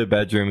goes into a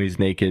bedroom, he's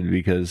naked,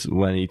 because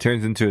when he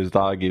turns into his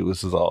dog, he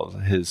loses all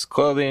of his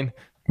clothing.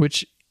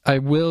 Which I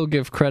will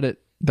give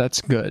credit, that's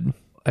good.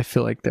 I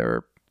feel like there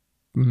are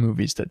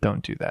movies that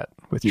don't do that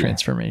with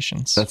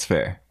transformations. That's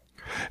fair.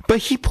 But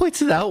he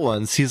points it out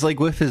once. He's like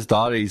with his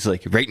daughter. He's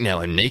like, right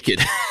now I'm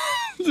naked.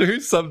 Or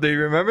something.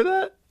 Remember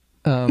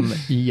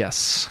that?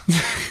 Yes.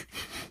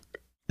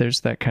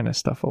 There's that kind of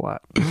stuff a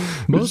lot.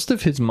 Most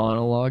of his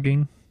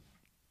monologuing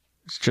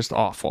is just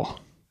awful.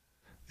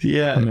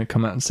 Yeah. I'm going to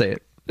come out and say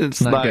it.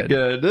 It's not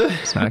good.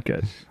 It's not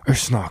good.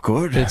 It's not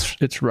good.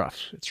 It's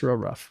rough. It's real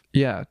rough.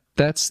 Yeah.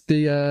 That's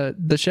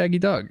the shaggy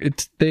dog.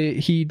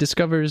 He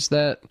discovers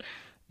that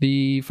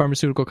the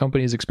pharmaceutical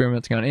company is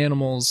experimenting on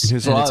animals.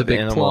 There's a lot of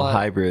animal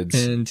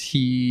hybrids. And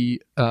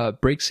he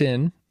breaks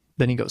in,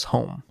 then he goes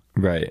home.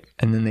 Right.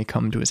 And then they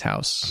come to his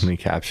house. And they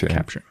capture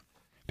him.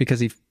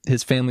 Because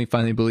his family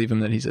finally believe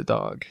him that he's a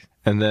dog.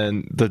 And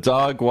then the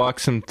dog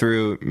walks him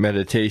through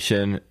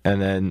meditation,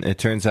 and then it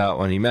turns out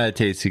when he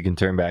meditates, he can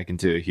turn back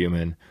into a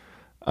human.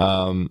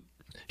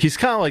 He's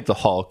kind of like the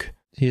Hulk.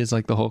 He is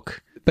like the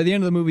Hulk. By the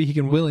end of the movie, he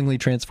can willingly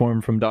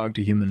transform from dog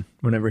to human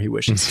whenever he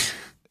wishes.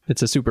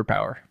 It's a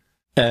superpower.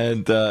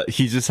 And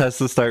he just has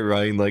to start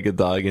running like a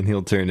dog, and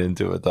he'll turn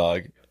into a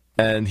dog.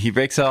 And he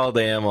breaks out all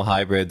the animal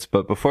hybrids,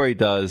 but before he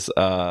does,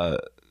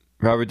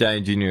 Robert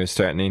Downey Jr. is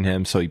threatening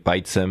him, so he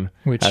bites him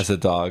as a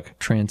dog.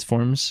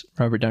 Transforms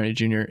Robert Downey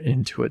Jr.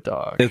 into a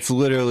dog. It's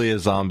literally a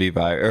zombie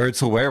virus, or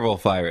it's a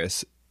werewolf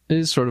virus. It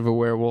is sort of a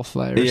werewolf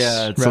virus.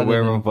 Yeah, it's a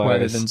werewolf virus.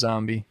 Rather than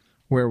zombie.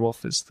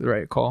 Werewolf is the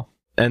right call.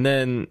 And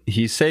then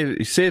he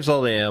saves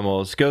all the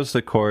animals, goes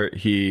to court,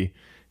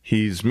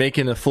 he's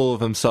making a fool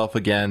of himself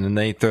again, and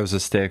then he throws a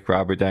stick.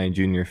 Robert Downey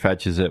Jr.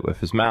 fetches it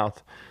with his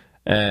mouth.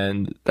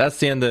 And that's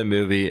the end of the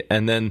movie.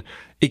 And then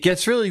it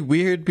gets really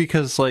weird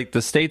because, like,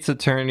 the state's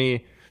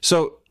attorney...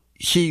 So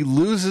he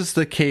loses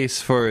the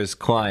case for his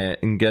client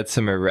and gets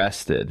him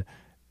arrested.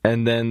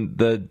 And then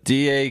the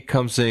DA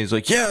comes in and he's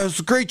like, yeah, it's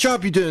a great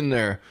job you did in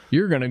there.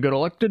 You're going to get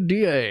elected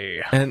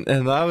DA. And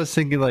I was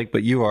thinking, like,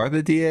 but you are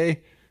the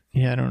DA?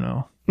 Yeah, I don't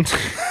know.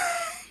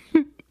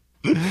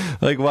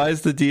 Like, why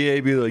is the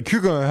DA be like,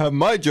 you're going to have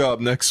my job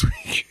next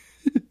week?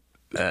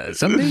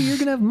 Someday you're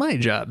going to have my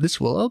job.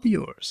 This will all be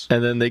yours.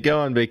 And then they go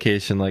on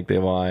vacation like they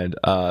wanted.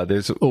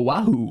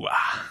 Wahoo.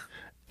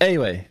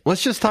 Anyway,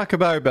 let's just talk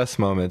about our best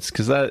moments,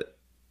 because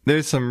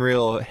there's some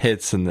real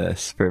hits in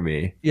this for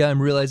me. Yeah,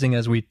 I'm realizing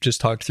as we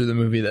just talked through the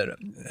movie that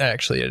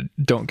actually I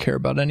don't care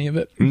about any of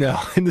it. No,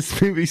 and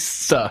this movie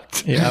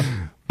sucked. Yeah.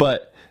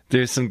 But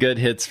there's some good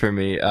hits for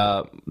me.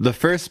 The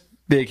first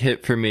big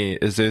hit for me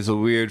is there's a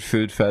weird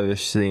food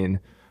fetish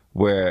scene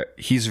where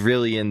he's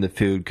really into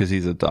food because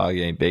he's a dog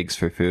and he begs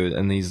for food,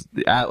 and he's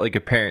at like a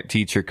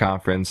parent-teacher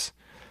conference,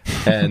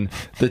 and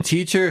the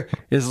teacher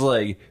is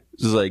like,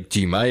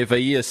 do you mind if I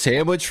eat a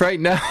sandwich right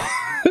now?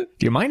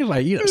 Do you mind if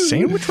I eat a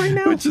sandwich right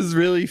now? Which is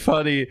really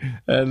funny.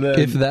 And then,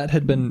 if that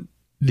had been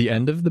the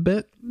end of the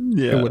bit,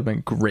 it would have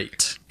been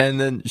great.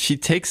 And then she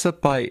takes a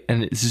bite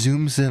and it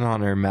zooms in on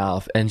her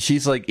mouth, and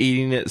she's like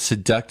eating it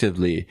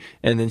seductively,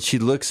 and then she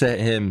looks at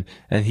him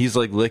and he's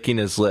like licking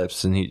his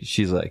lips, and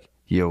she's like,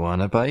 you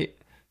want a bite?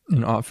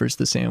 And offers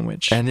the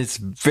sandwich. And it's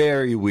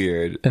very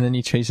weird. And then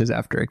he chases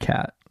after a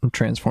cat and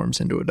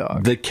transforms into a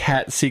dog. The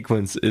cat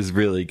sequence is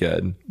really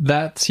good.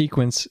 That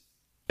sequence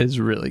is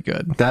really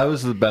good. That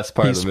was the best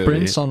part of the movie. He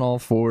sprints on all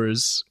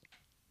fours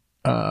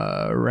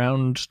all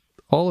around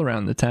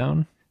the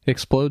town.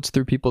 Explodes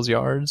through people's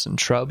yards and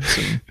shrubs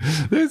and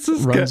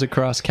runs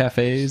across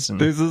cafes.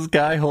 And there's this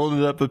guy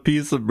holding up a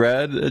piece of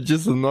bread,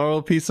 just a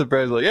normal piece of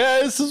bread. Like, yeah,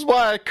 this is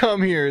why I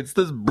come here. It's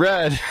this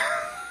bread.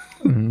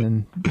 And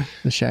then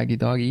the shaggy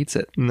dog eats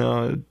it.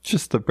 No,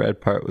 just the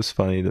bread part was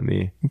funny to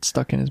me. It's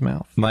stuck in his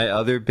mouth. My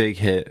other big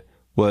hit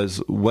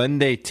was when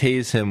they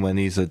tase him when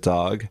he's a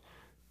dog.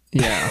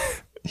 Yeah.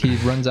 He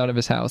runs out of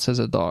his house as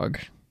a dog,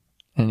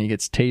 and he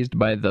gets tased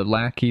by the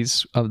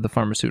lackeys of the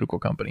pharmaceutical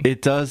company.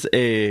 It does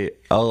a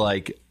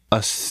like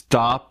a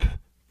stop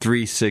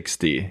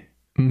 360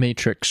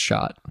 Matrix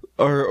shot.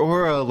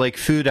 or like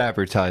food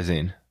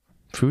advertising.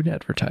 Food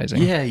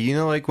advertising. Yeah, you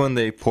know, like when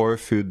they pour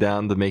food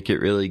down to make it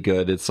really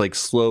good, it's like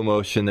slow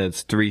motion and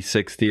it's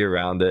 360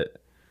 around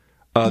it.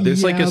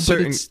 There's like a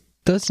certain. But it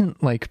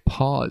doesn't like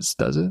pause,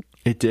 does it?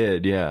 It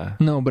did, yeah.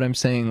 No, but I'm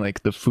saying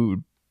like the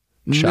food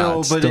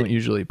shots don't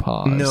usually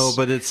pause. No,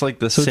 but it's like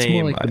the so same. It's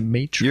more like the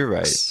Matrix. You're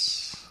right.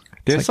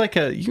 There's like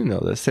a, you know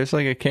this. There's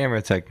like a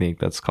camera technique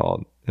that's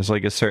called. There's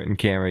like a certain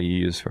camera you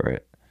use for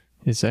it.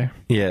 Is there?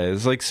 Yeah,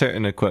 there's like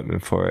certain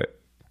equipment for it.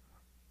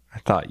 I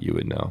thought you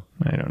would know.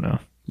 I don't know.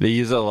 They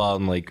use it a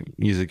lot in like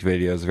music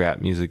videos, rap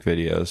music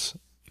videos,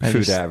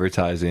 food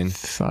advertising,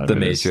 The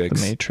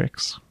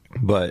Matrix.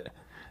 But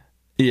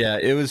yeah,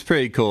 it was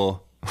pretty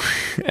cool.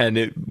 And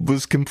it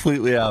was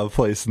completely out of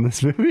place in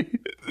this movie.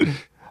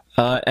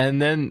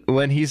 And then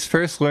when he's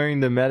first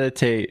learning to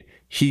meditate,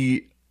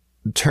 he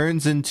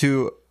turns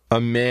into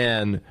a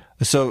man.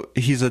 So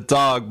he's a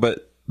dog,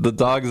 but the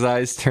dog's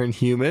eyes turn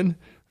human.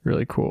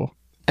 Really cool.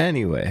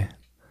 Anyway,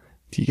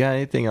 do you got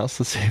anything else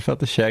to say about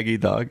the Shaggy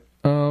dog?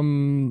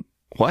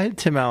 Why did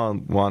Tim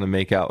Allen want to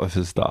make out with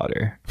his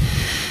daughter?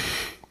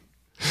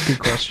 Good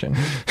question.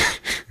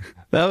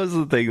 That was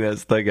the thing that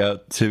stuck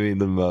out to me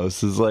the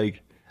most, is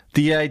like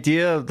the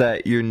idea of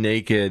that you're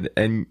naked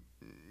and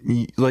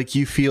like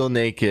you feel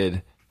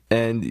naked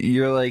and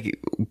you're like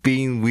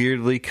being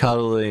weirdly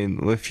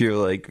cuddling with your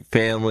like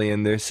family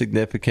and their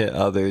significant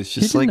others.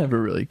 Just he like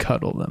never really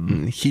cuddle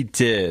them. He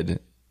did.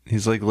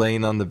 He's like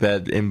laying on the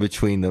bed in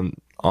between them,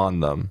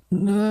 on them.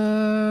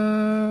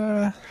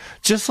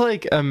 Just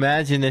like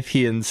imagine if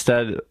he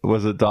instead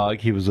was a dog,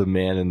 he was a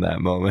man in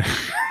that moment.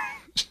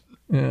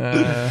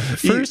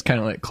 Fur's kind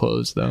of like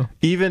clothes, though.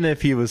 Even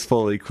if he was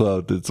fully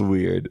clothed, it's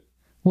weird.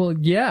 Well,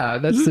 yeah,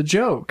 that's the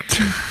joke.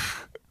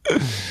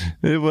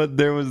 There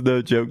was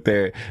no joke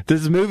there.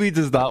 This movie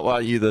does not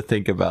want you to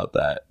think about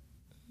that.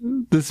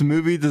 This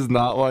movie does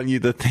not want you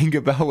to think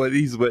about what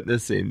he's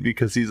witnessing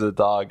because he's a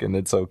dog and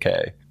it's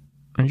okay.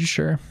 Are you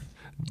sure?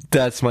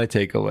 That's my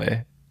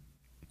takeaway.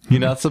 You're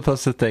not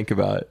supposed to think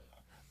about it.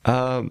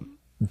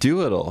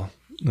 Dolittle.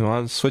 You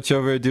want to switch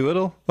over to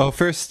Dolittle? Oh,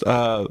 first,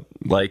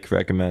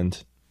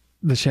 recommend.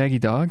 The Shaggy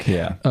Dog?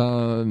 Yeah.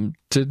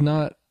 Did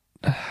not.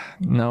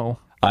 No.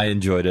 I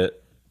enjoyed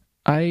it.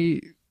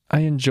 I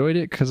enjoyed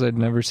it because I'd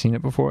never seen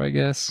it before, I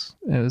guess.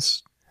 It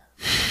was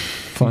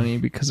funny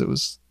because it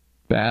was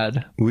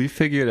bad. We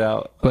figured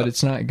out. But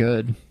it's not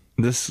good.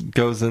 This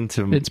goes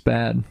into. It's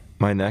bad.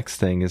 My next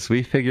thing is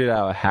we figured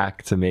out a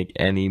hack to make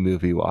any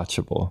movie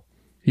watchable.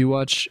 You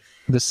watch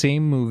the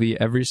same movie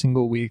every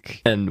single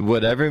week, and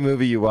whatever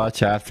movie you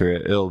watch after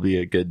it, it'll be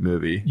a good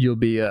movie. You'll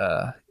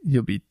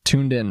be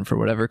tuned in for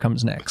whatever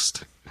comes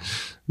next.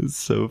 It's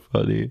so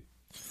funny.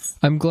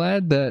 I'm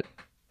glad that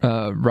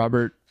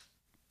Robert.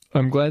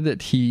 I'm glad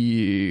that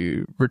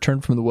he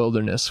returned from the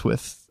wilderness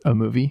with a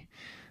movie,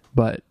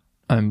 but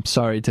I'm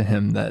sorry to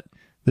him that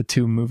the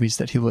two movies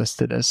that he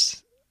listed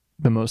as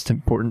the most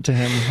important to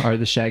him are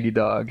The Shaggy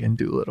Dog and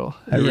Dolittle.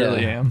 I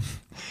really am.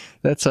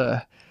 That's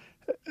a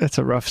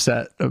rough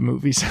set of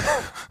movies.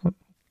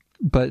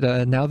 But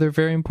now they're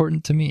very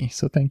important to me,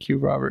 so thank you,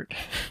 Robert.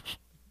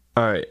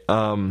 All right.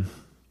 I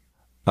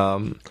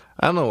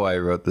don't know why I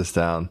wrote this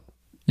down.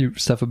 Your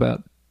stuff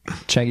about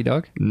Shaggy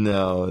Dog?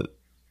 No.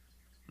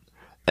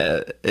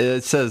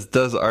 It says,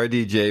 does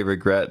RDJ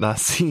regret not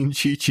seeing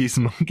Chi-Chi's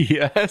monkey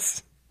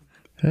ass?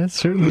 That's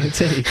certainly a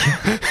take.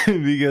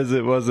 Because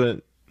it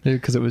wasn't.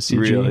 Because it was CG.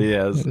 Real,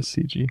 yes. It was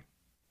CG.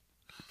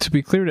 To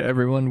be clear to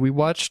everyone, we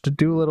watched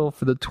Dolittle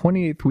for the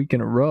 28th week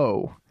in a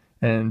row,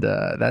 and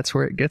that's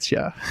where it gets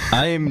you.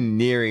 I am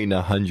nearing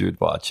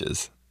 100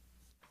 watches.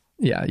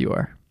 Yeah, you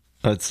are.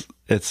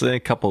 It's in a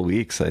couple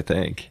weeks, I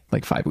think.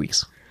 Like 5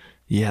 weeks.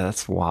 Yeah,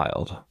 that's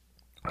wild.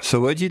 So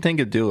what did you think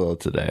of Dolittle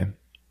today?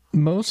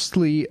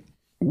 Mostly,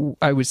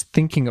 I was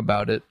thinking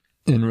about it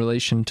in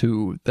relation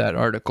to that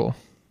article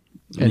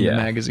in the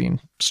magazine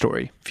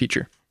story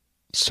feature.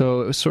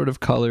 So it was sort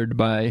of colored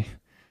by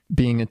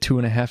being a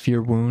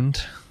 2.5-year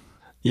wound.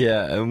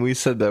 Yeah, and we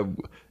said that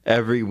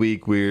every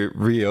week we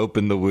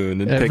reopen the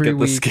wound and pick up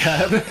the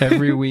scab.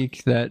 Every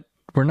week that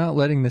we're not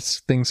letting this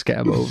thing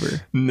scab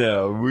over.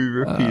 No, we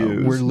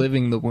refuse. We're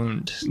living the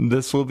wound.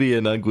 This will be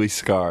an ugly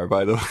scar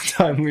by the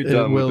time we're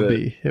done with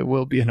it. It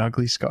will be an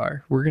ugly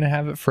scar. We're going to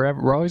have it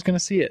forever. We're always going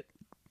to see it.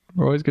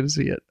 We're always going to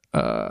see it,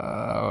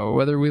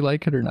 whether we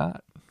like it or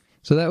not.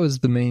 So that was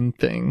the main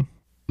thing.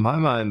 My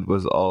mind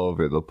was all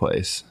over the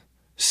place.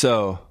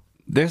 So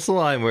there's a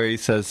line where he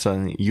says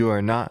something, you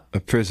are not a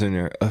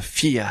prisoner of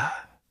Fian.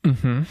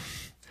 Mm-hmm.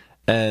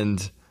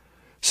 And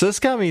so this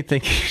got me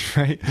thinking,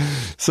 right?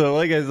 So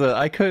like I said,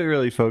 I couldn't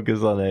really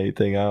focus on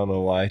anything. I don't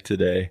know why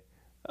today.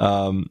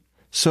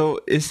 So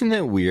isn't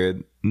it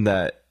weird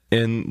that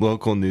in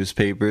local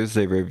newspapers,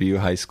 they review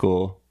high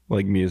school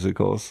like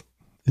musicals?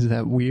 Is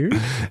that weird?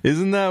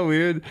 Isn't that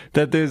weird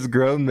that there's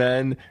grown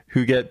men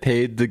who get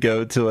paid to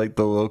go to like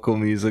the local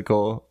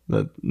musical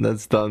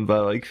that's done by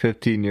like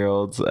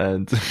 15-year-olds,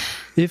 and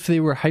If they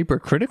were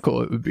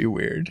hypercritical, it would be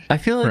weird. I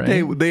feel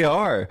like they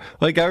are.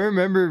 Like, I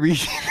remember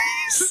reading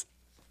these.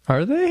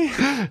 Are they?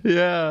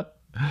 Yeah.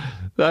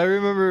 I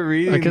remember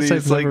reading these. I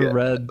guess I've never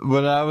read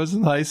when I was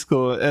in high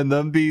school, and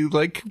them be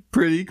like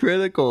pretty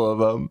critical of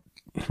them.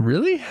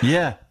 Really?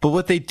 Yeah, but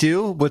what they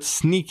do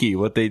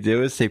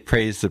is they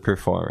praise the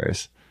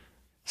performers.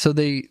 So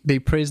they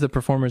praise the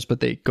performers, but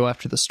they go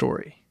after the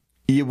story.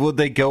 Yeah, well,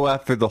 they go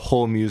after the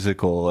whole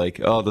musical, like,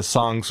 oh, the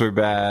songs were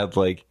bad,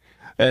 like,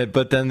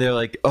 but then they're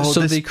like, oh,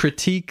 so they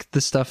critique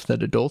the stuff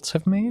that adults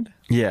have made?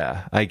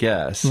 Yeah, I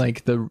guess.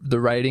 Like the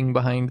writing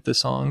behind the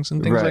songs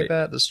and things like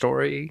that, the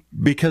story?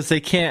 Because they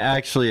can't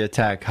actually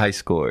attack high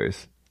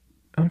schoolers.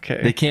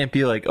 Okay. They can't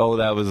be like, oh,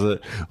 that was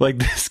like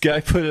this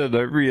guy put in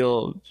a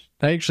real...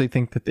 I actually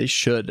think that they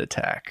should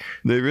attack.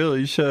 They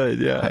really should,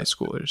 yeah. High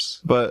schoolers.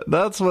 But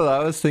that's what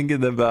I was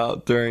thinking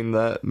about during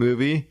that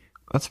movie.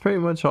 That's pretty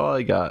much all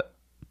I got.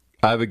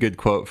 I have a good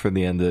quote for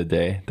the end of the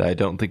day that I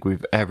don't think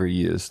we've ever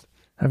used.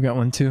 I've got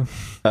one too.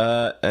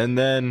 And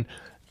then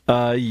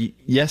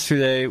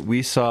yesterday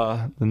we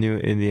saw the new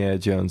Indiana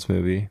Jones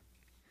movie.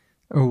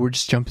 Oh, we're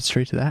just jumping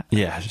straight to that?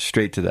 Yeah,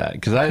 straight to that.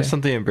 Because I have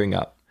something to bring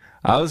up.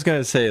 I was going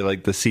to say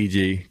like the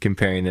CG,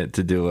 comparing it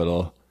to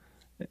Dolittle.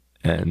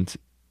 And...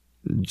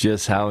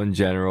 just how in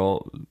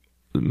general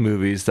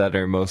movies that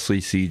are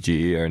mostly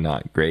CG are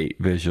not great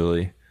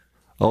visually.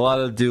 A lot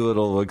of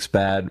Dolittle looks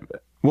bad.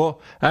 Well,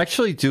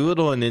 actually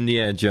Dolittle and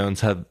Indiana Jones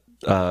have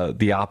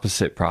the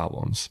opposite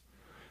problems.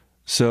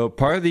 So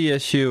part of the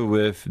issue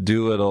with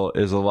Dolittle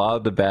is a lot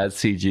of the bad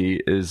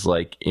CG is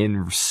like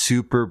in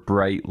super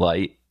bright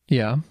light.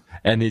 Yeah.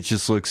 And it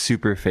just looks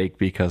super fake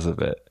because of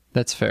it.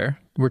 That's fair.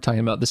 We're talking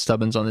about the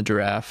Stubbins on the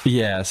giraffe.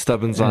 Yeah,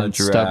 Stubbins on a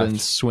giraffe.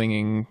 Stubbins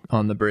swinging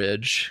on the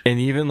bridge. And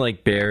even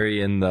like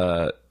Barry in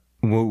the...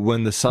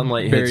 when the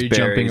sunlight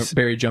hits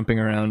Barry jumping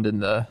around in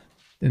the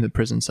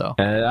prison cell.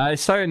 And I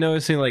started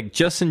noticing, like,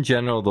 just in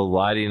general, the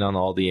lighting on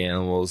all the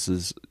animals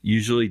is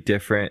usually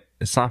different.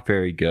 It's not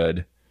very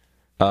good.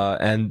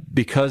 And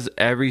because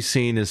every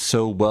scene is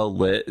so well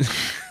lit,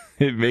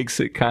 it makes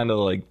it kind of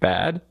like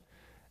bad.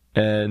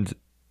 And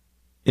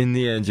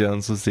Indiana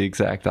Jones was the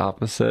exact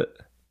opposite.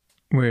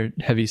 Where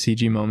heavy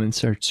CG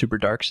moments are super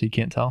dark, so you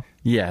can't tell.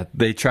 Yeah,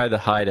 they tried to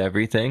hide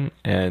everything,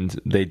 and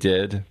they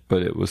did,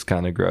 but it was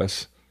kind of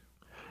gross.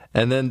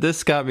 And then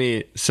this got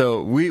me...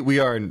 So we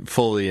are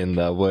fully in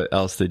the what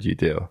else did you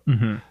do?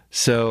 Mm-hmm.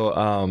 So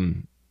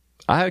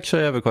I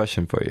actually have a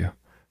question for you.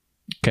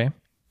 Okay.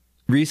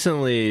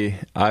 Recently,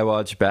 I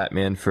watched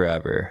Batman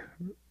Forever.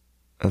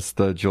 That's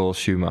the Joel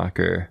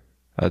Schumacher.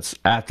 That's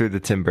after the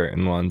Tim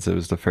Burton ones. It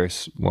was the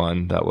first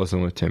one that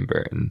wasn't with Tim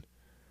Burton.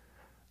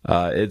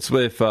 It's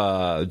with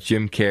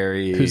Jim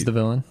Carrey. Who's the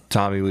villain?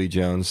 Tommy Lee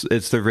Jones.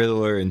 It's the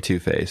Riddler and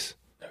Two-Face.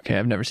 Okay,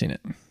 I've never seen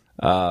it.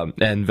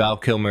 And Val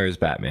Kilmer is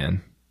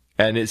Batman.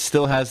 And it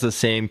still has the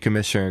same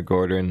Commissioner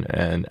Gordon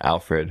and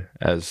Alfred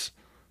as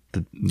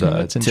the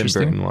Tim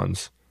Burton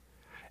ones.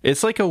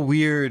 It's like a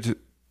weird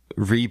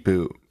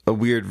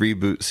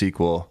reboot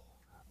sequel.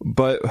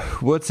 But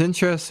what's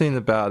interesting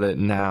about it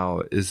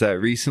now is that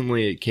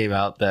recently it came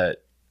out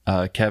that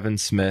Kevin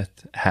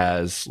Smith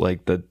has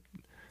like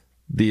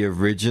the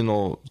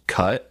original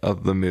cut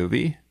of the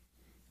movie,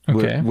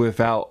 okay,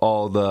 without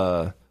all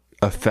the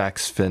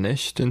effects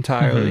finished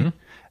entirely. Mm-hmm.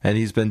 And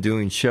he's been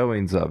doing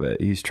showings of it.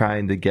 He's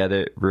trying to get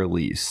it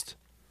released.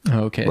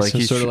 Okay, like so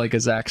sort of like a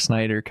Zack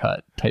Snyder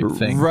cut type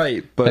thing.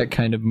 Right. But that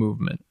kind of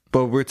movement.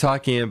 But we're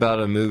talking about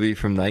a movie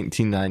from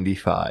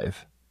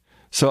 1995.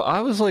 So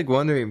I was like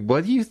wondering,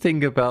 what do you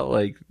think about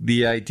like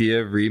the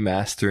idea of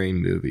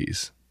remastering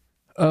movies?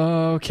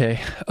 Okay.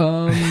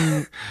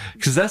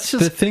 Because that's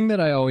just... The thing that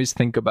I always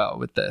think about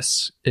with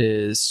this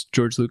is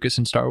George Lucas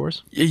and Star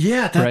Wars.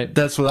 Yeah,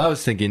 that's what I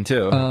was thinking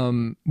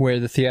too. Where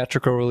the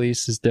theatrical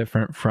release is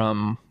different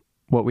from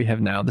what we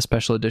have now. The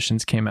special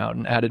editions came out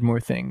and added more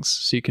things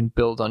so you can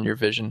build on your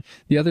vision.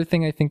 The other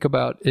thing I think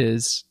about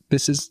is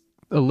this is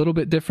a little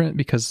bit different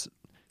because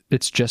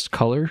it's just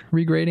color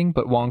regrading,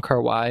 but Wong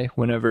Kar-wai,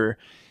 whenever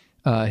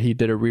he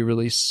did a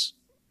re-release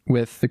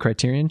with the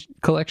Criterion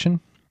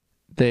Collection,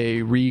 they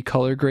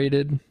recolor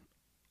graded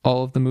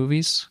all of the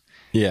movies.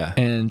 Yeah.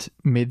 And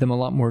made them a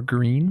lot more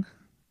green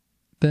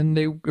than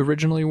they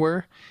originally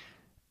were.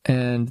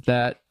 And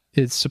that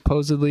is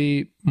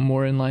supposedly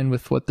more in line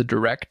with what the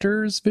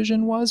director's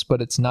vision was,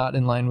 but it's not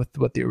in line with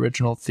what the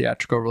original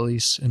theatrical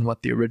release and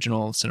what the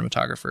original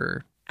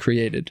cinematographer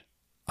created.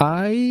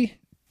 I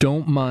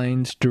don't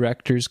mind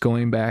directors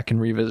going back and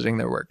revisiting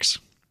their works.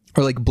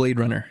 Or like Blade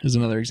Runner is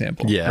another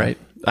example. Yeah. Right?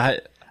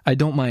 I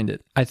don't mind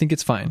it. I think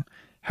it's fine.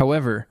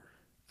 However,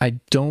 I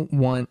don't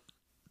want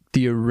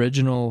the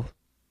original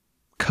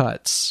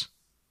cuts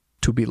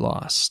to be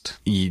lost.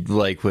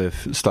 Like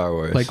with Star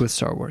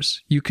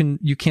Wars. You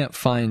can't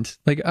find,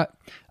 like,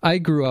 I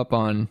grew up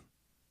on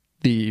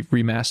the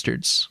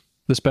remasters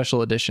the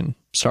special edition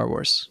Star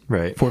Wars.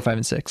 Right. 4, 5,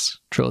 and 6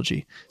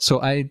 trilogy.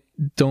 So I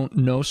don't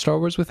know Star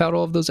Wars without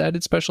all of those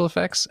added special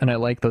effects, and I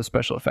like those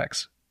special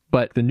effects.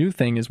 But the new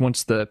thing is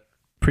once the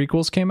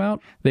prequels came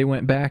out, they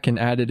went back and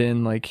added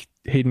in like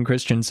Hayden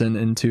Christensen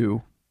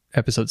into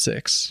episode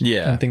 6.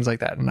 Yeah. And things like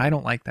that. And I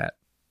don't like that.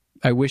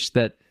 I wish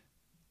that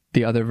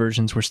the other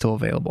versions were still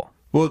available.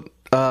 Well,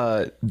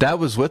 that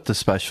was with the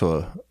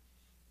special,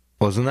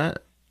 wasn't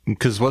that?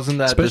 Because wasn't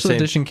that Special the same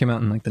edition came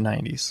out in like the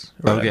 90s.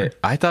 Or Okay, whatever.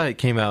 I thought it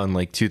came out in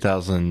like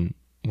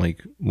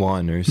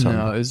 2001 or something.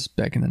 No, it was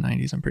back in the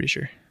 90s, I'm pretty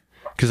sure.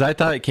 Because I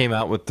thought it came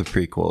out with the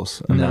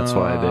prequels, and that's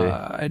why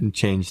No, they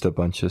changed a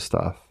bunch of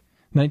stuff.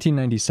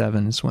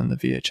 1997 is when the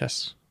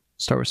VHS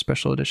Star Wars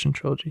Special Edition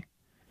trilogy.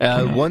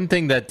 One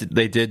thing that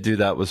they did do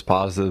that was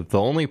positive.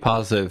 The only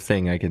positive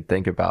thing I can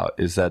think about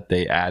is that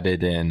they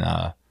added in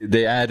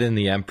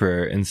the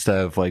Emperor instead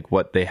of like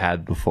what they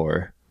had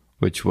before,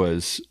 which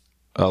was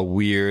a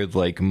weird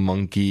like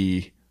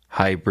monkey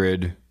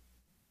hybrid.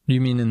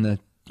 You mean in the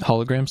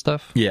hologram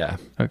stuff? Yeah.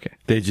 Okay.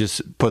 They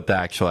just put the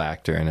actual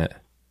actor in it.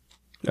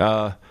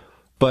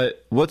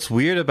 But what's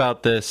weird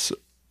about this,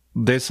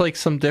 there's like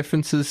some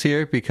differences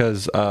here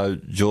because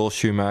Joel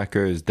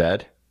Schumacher is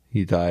dead.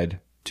 He died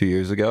 2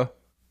 years ago.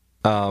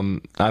 I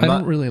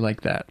don't really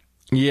like that.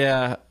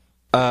 Yeah.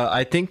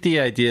 I think the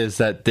idea is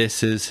that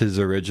this is his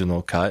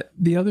original cut.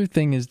 The other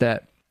thing is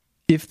that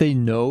if they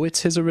know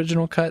it's his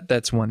original cut,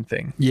 that's one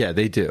thing. Yeah,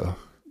 they do.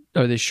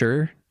 Are they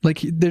sure? Like,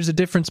 there's a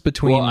difference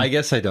between Well, I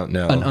guess I don't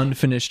know. an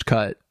unfinished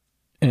cut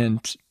and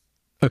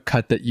a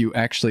cut that you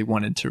actually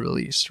wanted to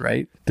release,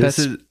 right?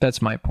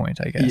 That's my point,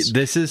 I guess.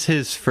 This is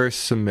his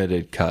first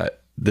submitted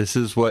cut. This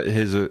is what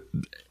his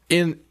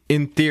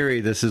in theory,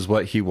 this is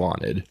what he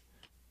wanted,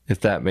 if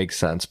that makes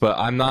sense. But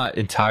I'm not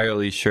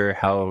entirely sure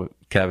how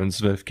Kevin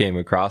Smith came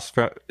across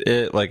from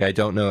it. Like, I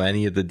don't know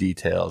any of the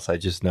details. I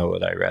just know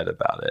what I read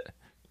about it.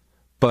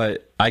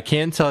 But I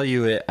can tell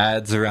you it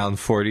adds around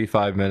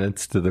 45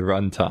 minutes to the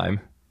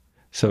runtime.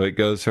 So it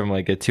goes from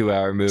like a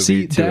 2-hour movie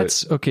See,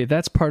 to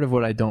that's part of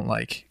what I don't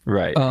like.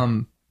 Right.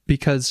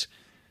 Because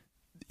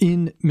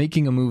in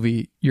making a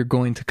movie, you're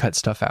going to cut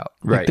stuff out.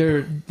 Right.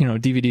 Like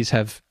DVDs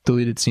have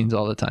deleted scenes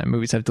all the time.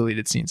 Movies have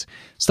deleted scenes.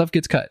 Stuff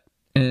gets cut,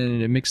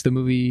 and it makes the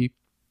movie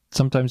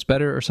sometimes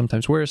better or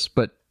sometimes worse,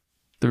 but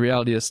the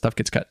reality is stuff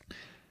gets cut.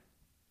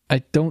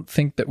 I don't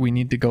think that we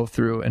need to go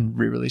through and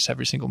re-release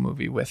every single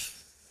movie with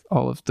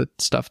all of the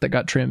stuff that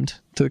got trimmed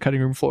to the cutting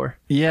room floor.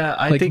 Yeah,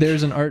 I think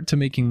there's an art to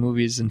making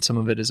movies, and some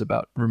of it is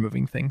about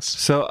removing things.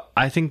 So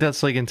I think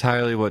that's like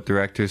entirely what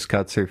director's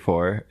cuts are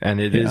for, and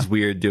it is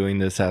weird doing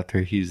this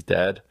after he's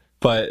dead.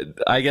 But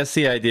I guess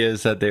the idea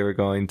is that they were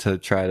going to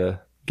try to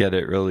get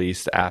it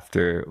released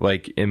after,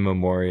 like in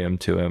memoriam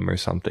to him or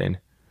something.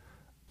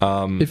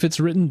 If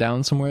it's written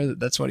down somewhere that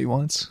that's what he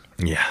wants,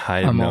 yeah, I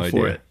have no idea.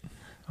 For it.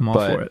 I'm all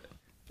for it.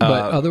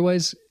 But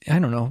otherwise, I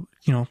don't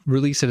know.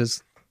 Release it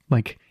as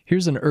like,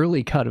 here's an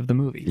early cut of the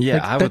movie. Yeah,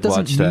 like, I would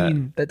watch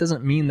that. That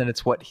doesn't mean that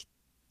it's what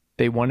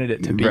they wanted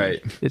it to be.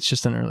 Right. It's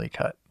just an early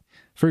cut.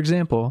 For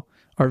example,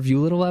 our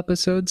Viewlittle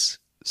episodes,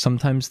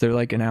 sometimes they're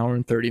like an hour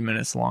and 30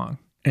 minutes long,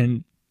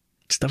 and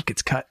stuff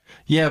gets cut.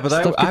 Yeah, but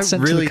I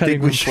really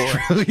think we should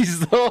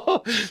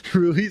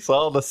release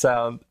all the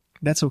sound.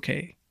 That's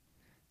okay.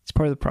 It's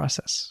part of the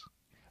process.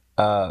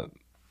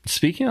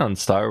 Speaking on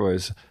Star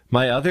Wars,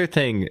 my other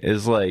thing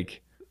is like,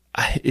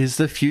 is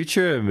the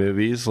future of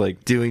movies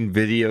like doing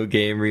video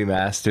game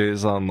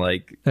remasters on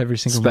like every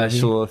single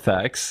special movie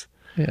effects?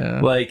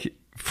 Yeah. Like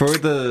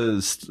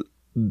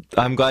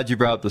I'm glad you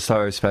brought up the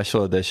Star Wars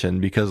Special Edition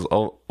because a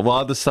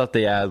lot of the stuff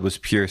they add was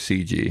pure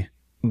CG.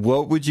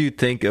 What would you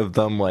think of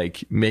them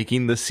like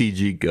making the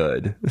CG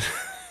good?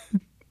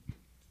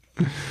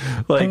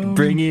 Like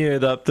bringing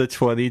it up to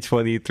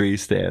 2023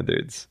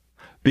 standards.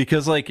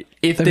 Because like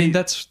I mean,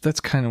 that's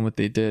kind of what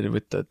they did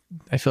with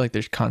I feel like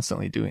they're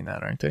constantly doing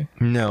that, aren't they?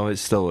 No, it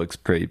still looks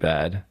pretty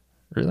bad.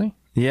 Really?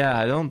 Yeah,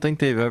 I don't think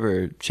they've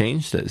ever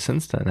changed it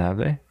since then, have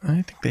they?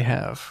 I think they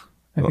have.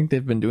 I think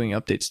they've been doing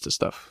updates to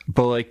stuff.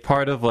 But like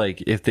part of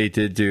like if they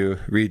did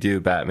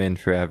redo Batman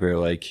Forever,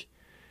 like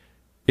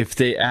if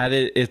they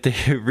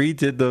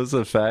redid those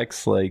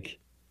effects, like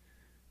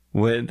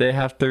wouldn't they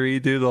have to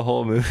redo the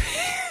whole movie?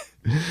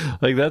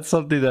 Like that's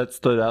something that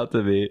stood out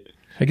to me.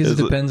 I guess it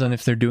depends on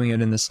if they're doing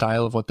it in the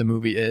style of what the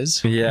movie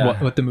is,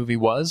 what the movie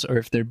was, or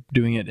if they're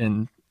doing it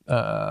in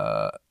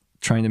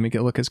trying to make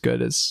it look as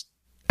good as.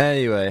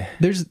 Anyway,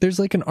 there's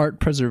like an art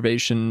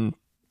preservation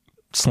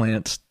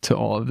slant to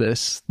all of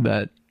this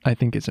that I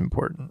think is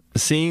important.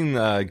 Seeing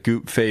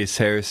goop face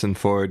Harrison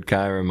Ford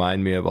kind of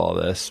remind me of all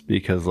this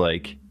because,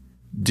 like,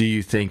 do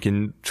you think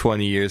in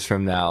 20 years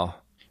from now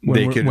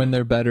when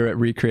they're better at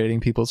recreating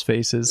people's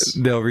faces,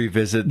 they'll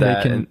revisit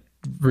that? They can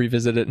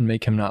revisit it and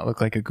make him not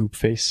look like a goop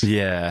face.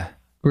 Yeah,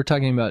 we're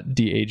talking about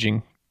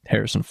de-aging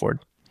Harrison Ford.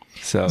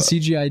 So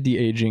CGI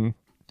de-aging,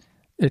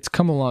 it's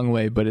come a long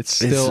way, but it's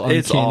still uncanny.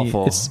 It's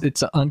awful.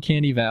 It's an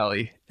uncanny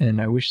valley,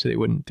 and I wish they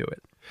wouldn't do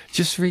it.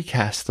 Just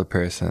recast the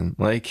person,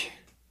 like,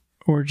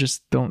 or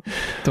just don't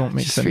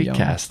make them young.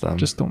 Recast them.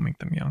 Just don't make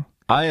them young.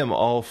 I am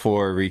all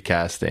for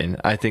recasting.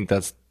 I think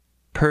that's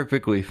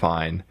perfectly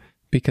fine.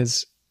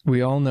 Because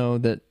we all know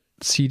that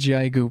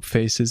CGI goop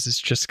faces is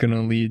just going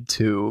to lead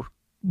to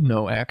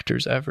no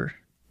actors ever.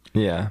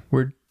 Yeah.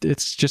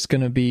 It's just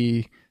going to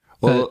be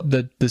Well,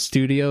 the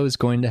studio is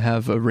going to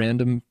have a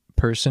random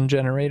person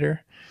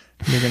generator.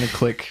 They're going to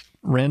click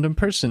random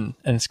person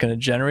and it's going to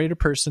generate a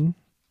person.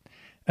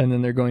 And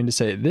then they're going to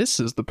say, this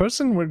is the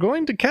person we're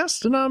going to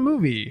cast in our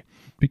movie.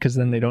 Because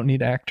then they don't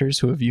need actors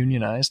who have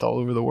unionized all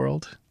over the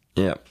world.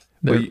 yeah.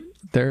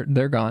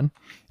 They're gone.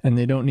 And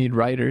they don't need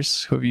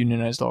writers who have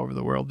unionized all over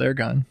the world. They're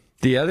gone.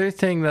 The other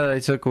thing that I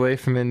took away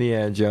from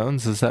Indiana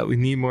Jones is that we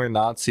need more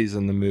Nazis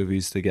in the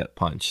movies to get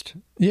punched.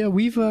 Yeah,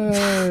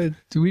 I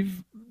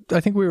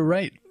think we were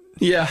right.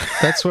 Yeah.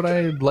 That's what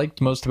I liked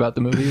most about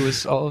the movie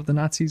was all of the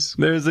Nazis.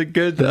 There's a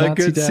good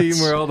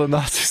scene where all the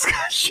Nazis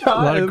got shot.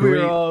 A lot of and we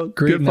were all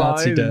great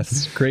Nazi goodbye.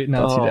 deaths. Great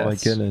Nazi deaths. Oh my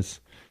goodness.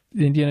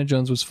 Indiana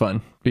Jones was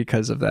fun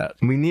because of that.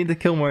 We need to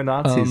kill more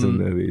Nazis in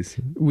movies.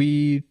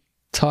 We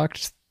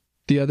talked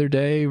the other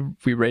day,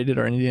 we rated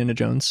our Indiana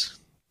Jones.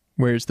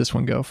 Where's this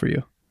one go for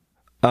you?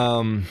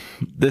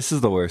 This is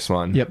the worst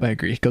one. Yep, I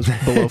agree. It goes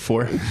below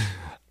 4.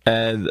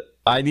 And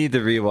I need to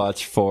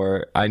rewatch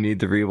 4. I need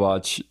to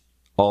rewatch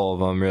all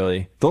of them,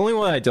 really. The only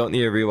one I don't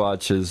need to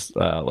rewatch is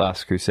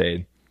Last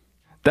Crusade.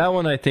 That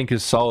one I think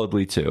is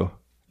solidly 2.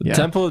 Yeah.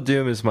 Temple of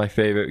Doom is my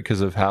favorite because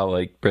of how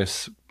like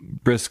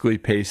briskly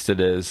paced it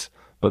is.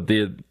 But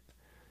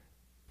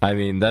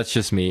that's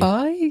just me.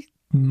 I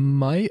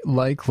might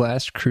like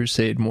Last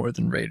Crusade more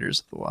than Raiders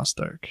of the Lost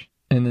Ark.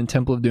 And then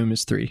Temple of Doom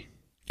is 3.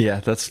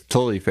 Yeah, that's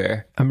totally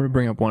fair. I'm going to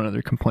bring up one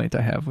other complaint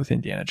I have with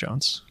Indiana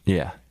Jones.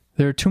 Yeah.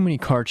 There are too many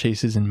car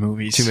chases in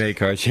movies. Too many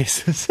car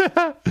chases.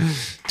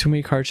 Too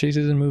many car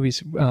chases in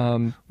movies.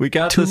 We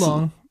got too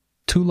long.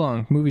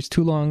 Movies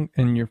too long,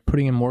 and you're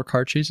putting in more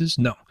car chases?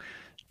 No.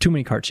 Too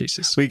many car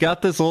chases. We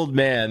got this old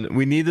man.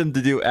 We need him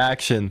to do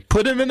action.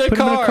 Put him in a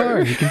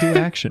car. He can do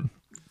action.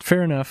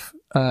 Fair enough.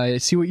 I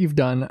see what you've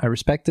done. I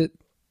respect it.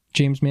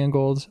 James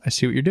Mangold, I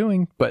see what you're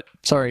doing, but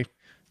sorry.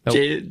 Nope.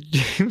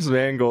 James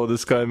Mangold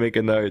is going to make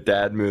another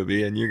dad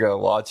movie, and you're going to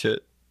watch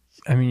it.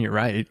 I mean, you're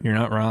right. You're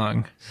not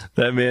wrong.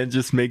 That man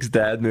just makes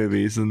dad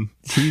movies, and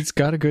he's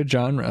got a good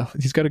genre.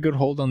 He's got a good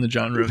hold on the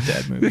genre of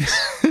dad movies.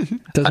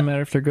 Doesn't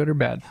matter if they're good or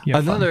bad.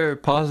 Another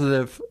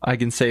positive I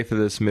can say for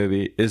this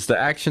movie is the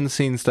action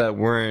scenes that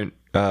weren't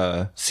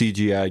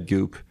CGI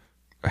goop,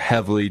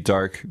 heavily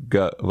dark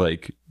goo.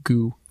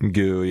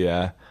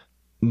 Yeah,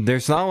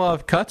 there's not a lot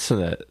of cuts in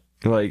it.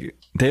 Like,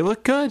 they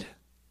look good.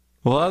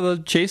 A lot of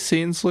the chase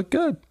scenes look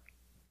good.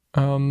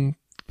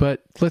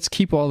 But let's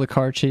keep all the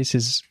car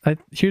chases.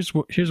 Here's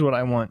what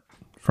I want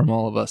from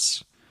all of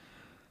us.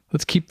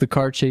 Let's keep the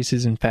car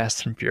chases in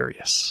Fast and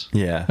Furious.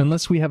 Yeah.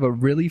 Unless we have a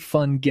really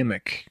fun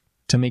gimmick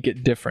to make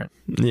it different.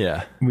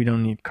 Yeah. We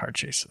don't need car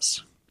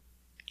chases.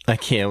 I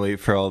can't wait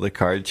for all the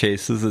car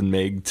chases in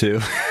Meg 2.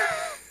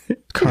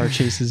 Car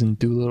chases in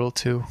Dolittle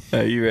 2.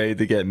 Are you ready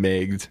to get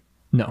Megged?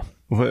 No.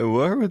 What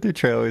were the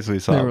trailers we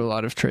saw? There were a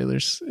lot of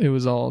trailers. It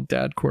was all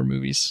dadcore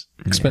movies.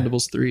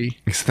 Expendables 3.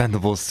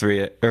 Expendables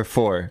 3 or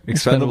 4.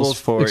 Expendables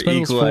 4.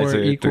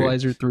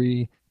 Equalizer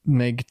 3.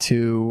 Meg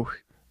 2.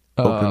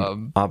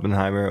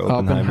 Oppenheimer.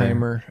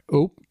 Heimer.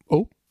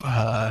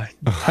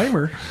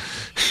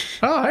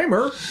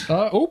 Heimer.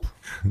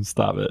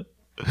 Stop it.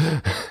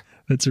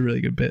 That's a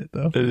really good bit,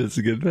 though. It is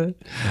a good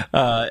bit.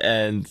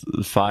 And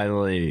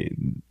finally...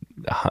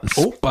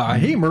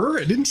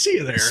 Heimer. I didn't see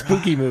you there.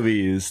 Spooky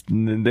movies.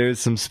 There's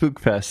some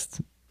Spookfest.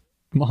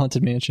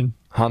 Haunted Mansion.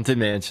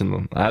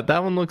 That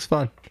one looks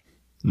fun.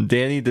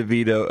 Danny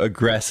DeVito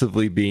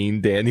aggressively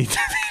being Danny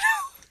DeVito.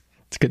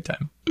 It's a good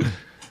time.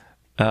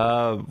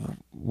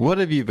 What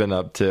have you been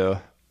up to?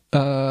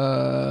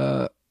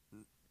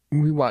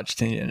 We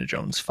watched Indiana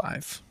Jones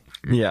 5.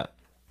 Yeah.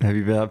 Have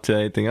you been up to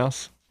anything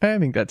else? I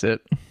think that's it.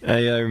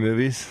 Any other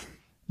movies?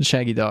 The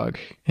Shaggy Dog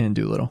and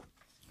Dolittle.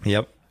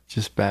 Yep.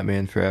 Just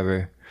Batman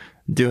Forever.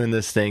 Doing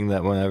this thing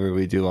that whenever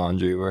we do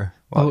laundry, it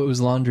was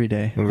laundry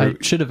day. I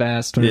should have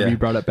asked whenever you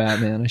brought up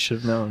Batman. I should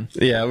have known.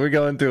 Yeah, we're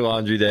going through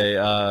laundry day.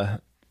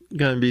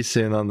 Gonna be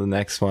soon on the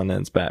next one, and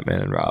it's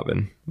Batman and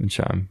Robin, which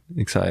I'm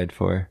excited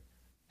for.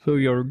 So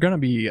you're gonna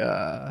be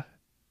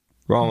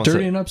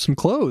dirtying up some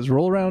clothes,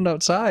 roll around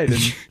outside,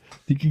 and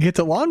you can get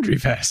to laundry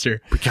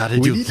faster. We gotta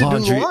do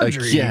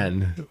laundry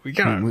again. We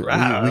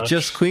gotta. We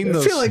just cleaned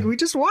those. I feel like we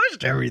just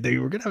washed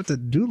everything. We're gonna have to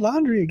do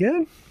laundry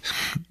again.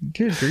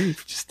 Good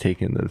grief! Just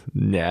taking the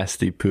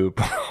nasty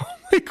poop on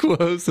my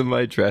clothes in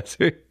my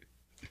dresser.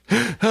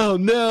 Oh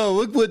no!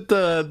 Look what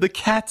the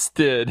cats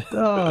did.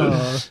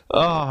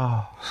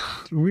 Oh.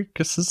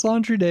 Because it's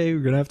laundry day.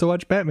 We're gonna have to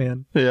watch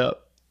Batman. Yeah.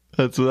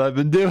 That's what I've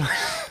been doing.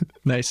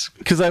 Nice.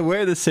 Because I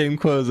wear the same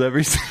clothes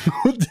every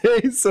single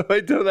day, so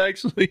I don't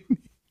actually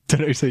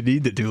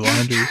need to do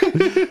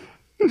laundry.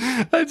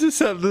 I just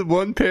have the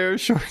one pair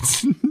of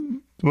shorts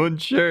and one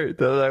shirt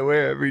that I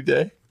wear every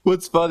day.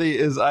 What's funny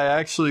is I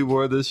actually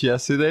wore this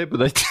yesterday,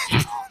 but I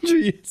did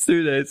laundry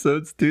yesterday, so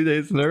it's 2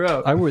 days in a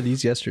row. I wore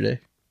these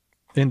yesterday.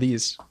 And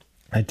these.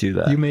 I do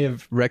that. You may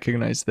have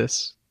recognized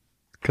this.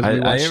 because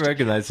I didn't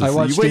recognize this. I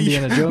watched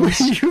Indiana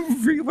Jones.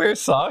 You wear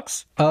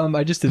socks?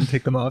 I just didn't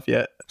take them off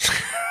yet.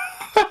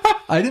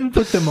 I didn't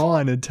put them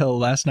on until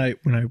last night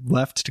when I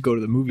left to go to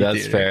the movie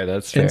theater.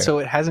 That's fair. And so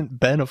it hasn't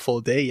been a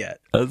full day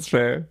yet. That's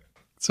fair.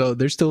 So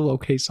they're still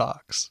okay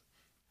socks.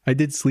 I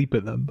did sleep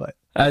in them, but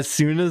as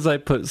soon as I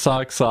put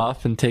socks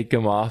off and take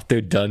them off,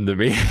 they're done to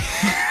me.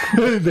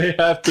 They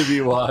have to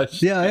be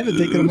washed. yeah, I haven't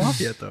taken them off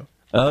yet though.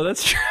 Oh,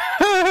 that's true.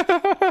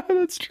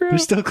 That's true. They're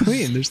still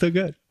clean. They're still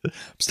good. I'm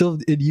still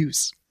in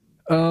use.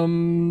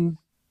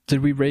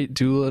 Did we rate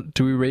Dolittle?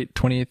 Do we rate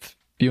 20th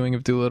viewing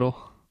of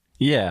Dolittle?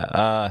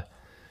 Yeah.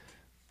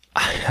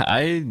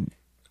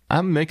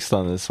 I'm mixed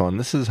on this one.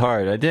 This is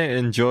hard. I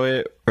didn't enjoy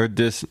it or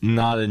just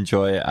not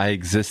enjoy it. I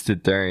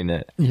existed during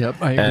it. Yep,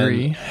 I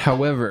agree.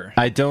 However,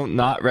 I don't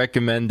not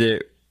recommend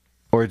it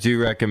or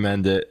do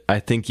recommend it. I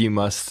think you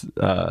must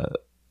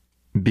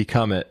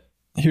become it.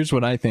 here's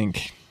what I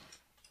think.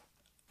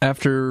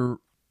 After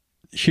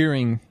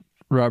hearing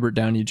Robert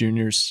Downey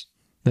Jr.'s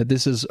that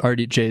this is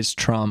RDJ's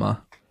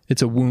trauma,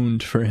 it's a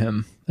wound for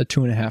him, a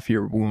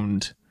 2.5-year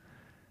wound.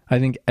 I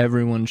think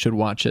everyone should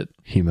watch it.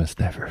 He must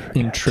never forget.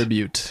 In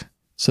tribute,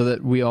 so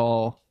that we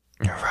all...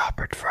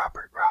 Robert.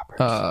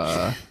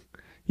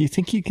 You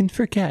think you can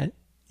forget?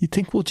 You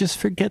think we'll just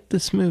forget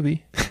this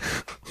movie?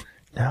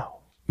 No.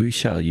 We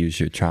shall use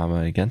your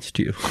trauma against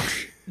you.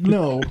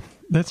 No,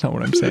 that's not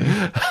what I'm saying.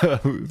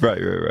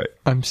 Right.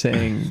 I'm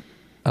saying...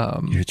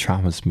 your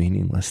trauma's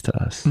meaningless to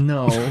us.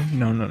 No.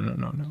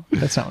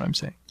 That's not what I'm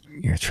saying.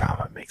 Your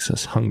trauma makes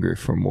us hunger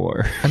for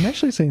more. I'm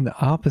actually saying the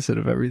opposite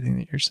of everything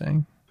that you're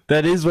saying.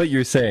 That is what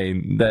you're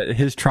saying, that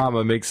his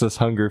trauma makes us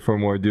hunger for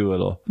more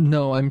Dolittle.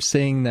 No, I'm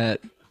saying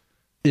that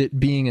it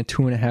being a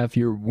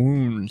 2.5-year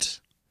wound,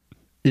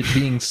 it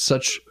being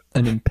such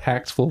an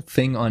impactful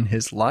thing on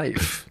his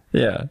life,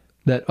 yeah,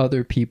 that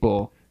other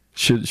people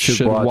should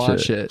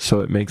watch it, so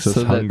it makes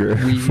us hunger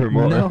for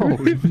more.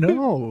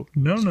 No.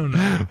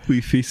 We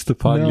feast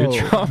upon your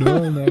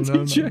trauma.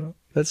 No.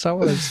 That's not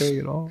what I'm saying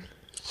at all.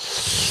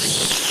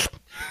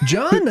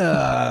 John,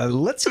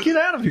 let's get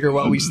out of here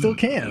while we still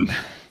can.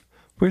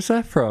 Where's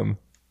that from?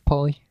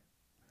 Polly.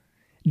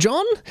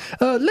 John,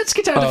 let's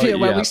get out of here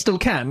while we still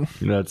can.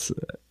 That's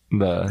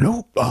the...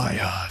 No,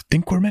 I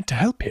think we're meant to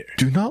help here.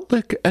 Do not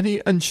lick any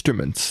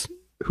instruments.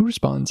 Who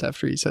responds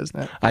after he says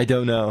that? I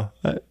don't know.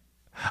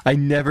 I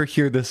never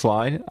hear this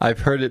line.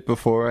 I've heard it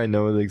before. I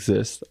know it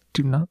exists.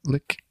 Do not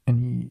lick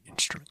any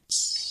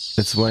instruments.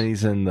 It's when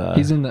he's in the...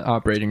 He's in the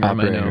operating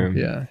room,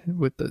 Yeah,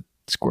 with the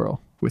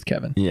squirrel, with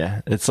Kevin. Yeah,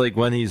 it's like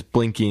when he's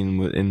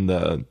blinking in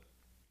the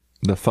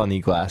funny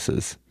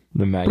glasses.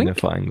 The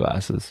magnifying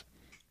glasses.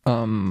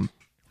 Well,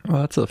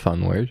 that's a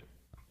fun word.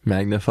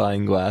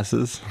 Magnifying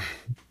glasses.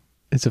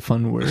 It's a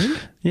fun word?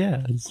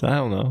 Yeah, I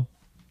don't know.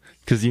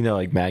 Because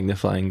like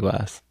magnifying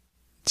glass.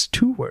 It's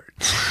 2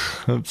 words.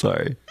 I'm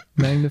sorry.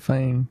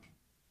 Magnifying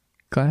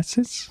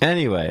glasses?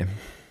 Anyway.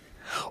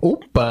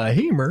 Opa,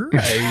 Hamer.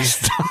 I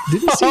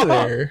didn't see you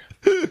there.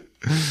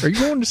 Are you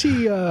going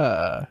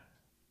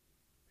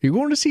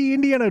to see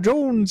Indiana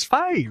Jones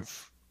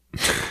 5?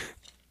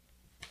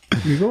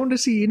 You're going to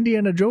see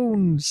Indiana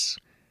Jones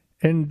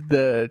and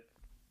the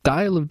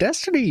Dial of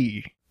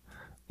Destiny.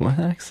 What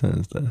accent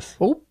is this?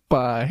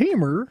 Opa,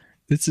 Hamer.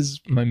 This is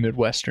my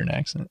Midwestern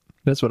accent.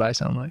 That's what I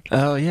sound like.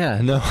 Oh,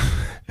 yeah. No.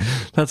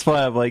 That's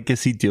why I'm like,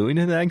 is he doing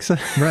an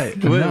accent? Right.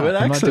 What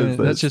accent is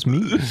this? That's just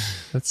me.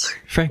 That's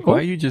Frank, why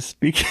are you just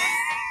speaking?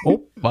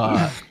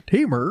 Opa,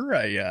 Hamer.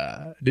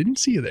 I didn't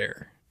see you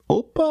there.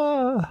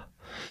 Opa,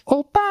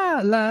 la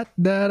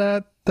da da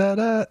da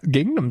da.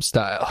 Gangnam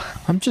Style.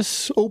 I'm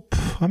just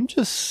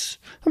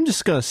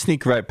gonna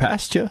sneak right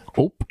past you.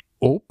 Opa,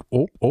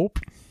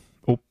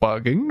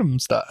 Gangnam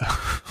Style.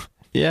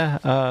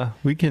 Yeah,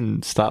 we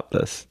can stop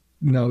this.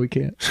 No, we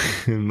can't.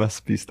 It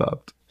must be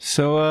stopped.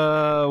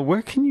 So,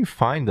 where can you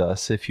find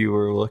us if you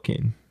were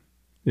looking?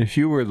 If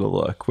you were to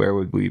look, where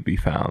would we be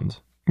found?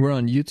 We're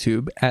on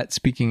YouTube at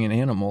Speaking in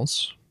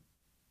Animals.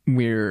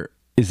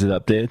 Is it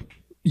updated?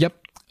 Yep.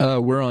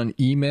 We're on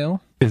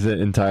email. Is it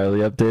entirely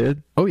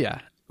updated? Oh, yeah.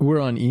 We're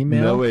on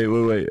email. No,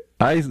 wait.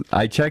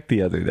 I checked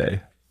the other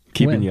day.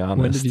 Keeping you honest.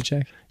 When did you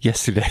check?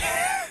 Yesterday.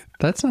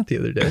 That's not the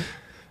other day.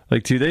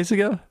 Like 2 days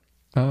ago?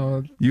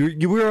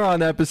 You were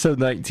on episode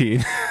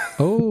 19.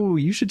 Oh,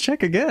 you should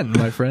check again,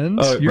 my friend.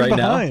 You're right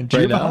behind. Now?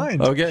 You're right behind.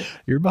 Now? Okay.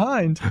 You're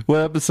behind.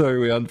 What episode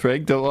are we on,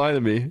 Frank? Don't lie to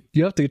me.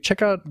 You have to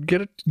check out,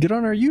 get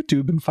on our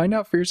YouTube and find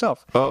out for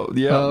yourself. Oh,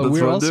 yeah.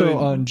 We're also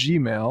on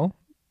Gmail.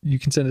 You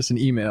can send us an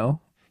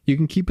email. You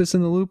can keep us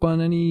in the loop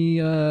on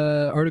any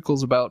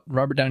articles about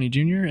Robert Downey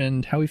Jr.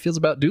 and how he feels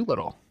about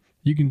Dolittle.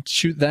 You can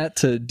shoot that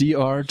to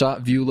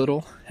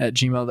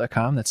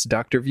dr.viewlittle@gmail.com. That's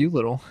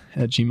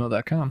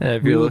drviewlittle@gmail.com. Yeah,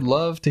 we would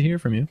love to hear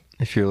from you.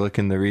 If you're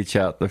looking to reach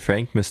out to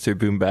Frank, Mr.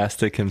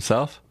 Boombastic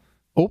himself.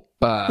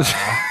 Opa.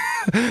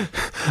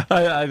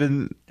 I've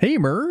been...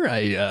 Hamer,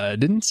 I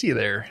didn't see you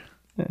there.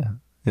 Yeah,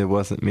 it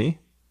wasn't me.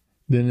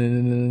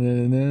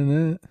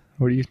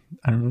 What do you?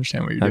 I don't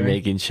understand what you're I'm doing.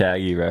 making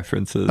Shaggy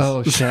references.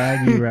 Oh,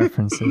 Shaggy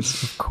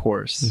references, of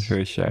course.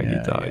 For Shaggy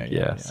Dog. yeah,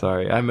 Yeah,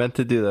 sorry. I meant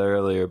to do that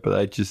earlier, but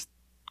I just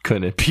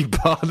couldn't be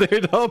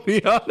bothered, I'll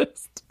be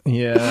honest.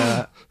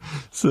 Yeah.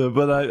 So,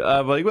 but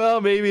I'm like, well,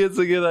 maybe it's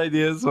a good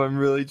idea, so I'm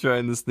really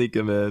trying to sneak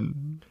him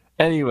in.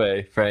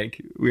 Anyway,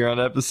 Frank, we're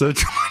on episode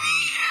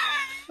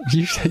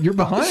 20. You're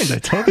behind. I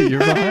told you you're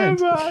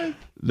behind.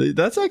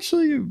 That's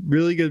actually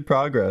really good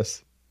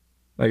progress,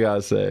 I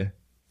gotta say.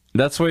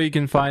 That's where you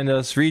can find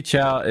us. Reach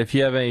out if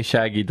you have any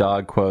Shaggy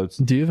Dog quotes.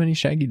 Do you have any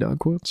Shaggy Dog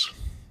quotes?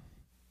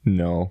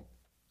 No.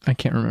 I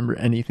can't remember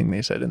anything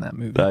they said in that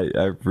movie.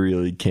 I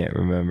really can't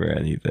remember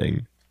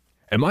anything.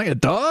 Am I a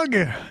dog?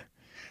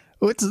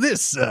 What's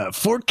this?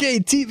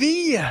 4K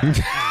TV?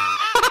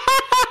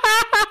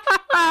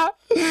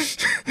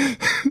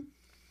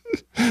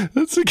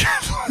 That's a good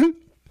one.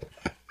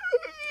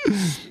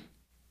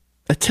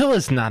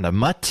 Attila's not a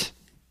mutt.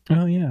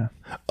 Oh, yeah.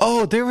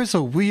 Oh, there was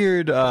a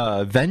weird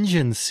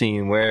vengeance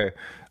scene where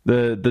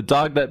the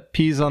dog that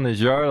pees on his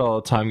yard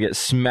all the time gets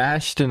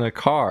smashed in a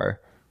car.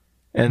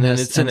 And then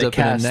it's in a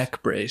cast.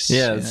 neck brace.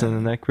 Yeah, it's in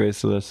a neck brace,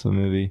 so that's the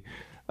movie.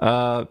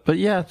 But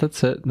yeah,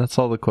 that's it. That's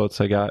all the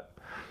quotes I got.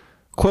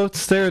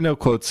 Quotes, there are no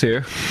quotes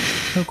here.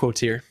 No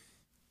quotes here.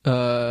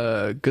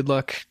 Good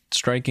luck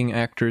striking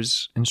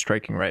actors and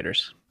striking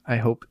writers. I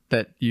hope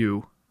that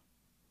you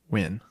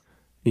win.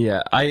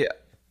 Yeah,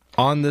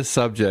 on this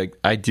subject,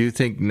 I do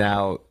think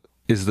now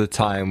is the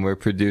time where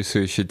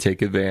producers should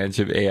take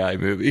advantage of AI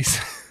movies.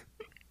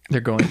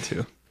 They're going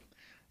to.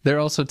 They're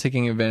also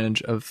taking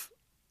advantage of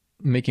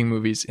making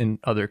movies in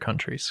other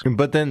countries.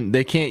 But then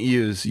they can't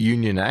use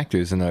union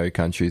actors in other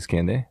countries,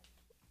 can they?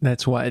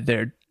 That's why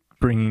they're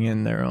bringing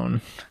in their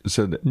own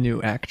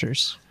new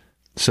actors.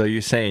 So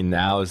you're saying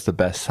now is the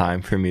best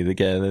time for me to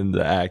get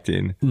into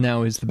acting?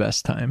 Now is the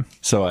best time.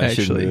 So I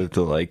should move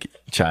to like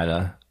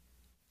China?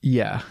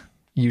 Yeah,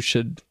 you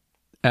should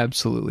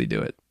absolutely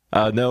do it.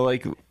 No,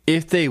 like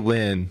if they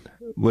win,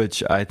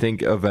 which I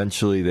think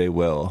eventually they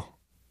will,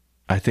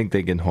 I think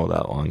they can hold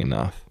out long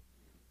enough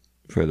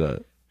for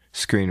the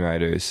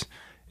screenwriters.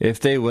 If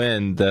they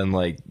win, then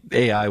like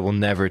AI will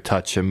never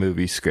touch a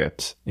movie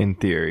script in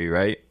theory,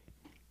 right?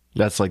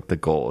 That's like the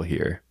goal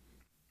here.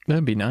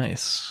 That'd be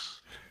nice.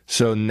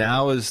 So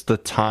now is the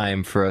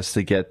time for us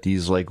to get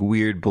these like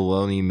weird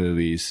baloney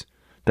movies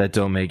that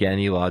don't make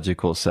any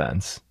logical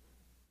sense.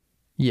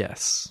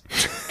 Yes.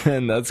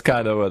 And that's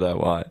kind of what I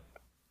want.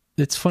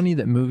 It's funny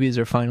that movies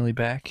are finally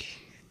back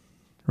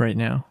right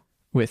now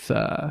with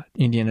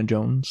Indiana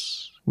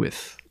Jones,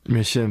 with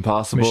Mission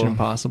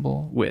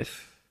Impossible,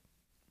 with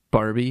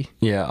Barbie.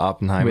 Yeah,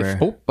 Oppenheimer.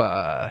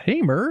 With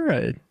Hamer.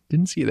 I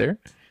didn't see you there.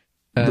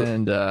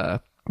 And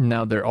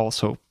now they're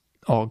also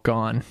all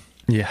gone.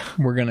 Yeah.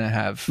 We're going to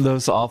have...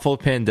 Those awful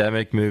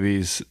pandemic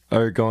movies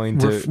are going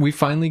to... We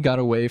finally got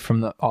away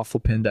from the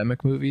awful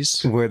pandemic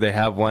movies. Where they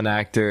have one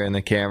actor and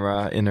a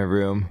camera in a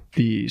room.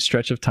 The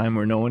stretch of time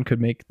where no one could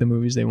make the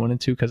movies they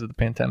wanted to because of the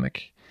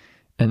pandemic.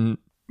 And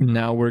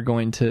now we're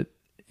going to,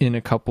 in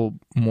a couple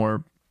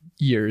more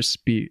years,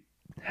 be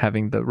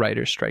having the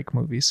writer strike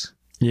movies.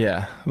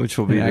 Yeah, which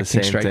will be the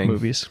same strike thing.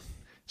 Movies.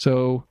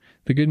 So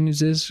the good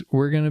news is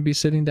we're going to be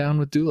sitting down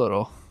with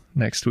Dolittle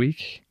next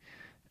week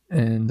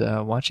and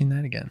watching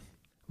that again.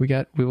 We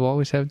will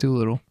always have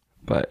Dolittle.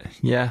 But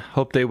yeah,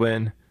 hope they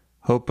win.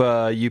 Hope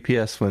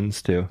UPS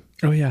wins too.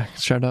 Oh yeah,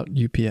 shout out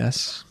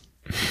UPS.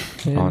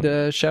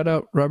 And shout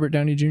out Robert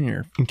Downey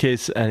Jr. In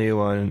case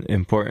anyone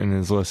important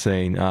is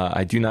listening,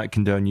 I do not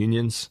condone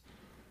unions.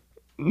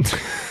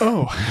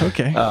 Oh,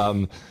 okay.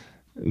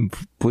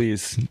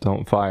 Please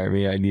don't fire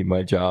me. I need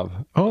my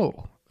job.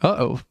 Oh,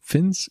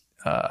 Finn's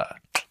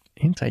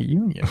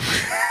anti-union.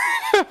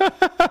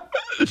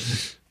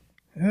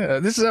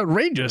 This is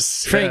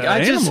outrageous. Frank,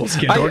 animals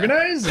get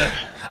organized.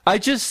 I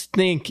just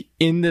think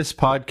in this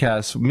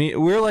podcast,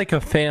 we're like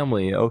a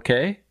family,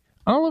 okay?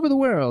 All over the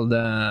world,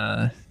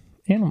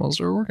 animals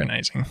are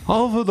organizing.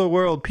 All over the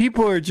world,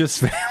 people are just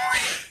family.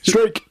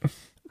 Strike.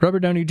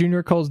 Robert Downey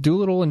Jr. calls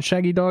Dolittle and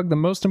Shaggy Dog the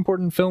most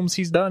important films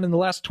he's done in the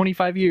last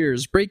 25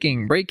 years.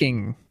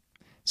 Breaking.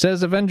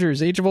 Says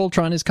Avengers Age of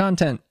Ultron is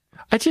content.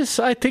 I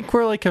think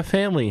we're like a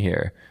family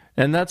here.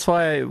 And that's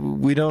why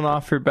we don't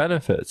offer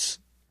benefits.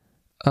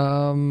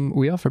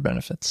 We offer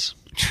benefits.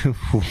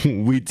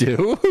 We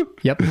do?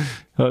 Yep.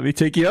 Let me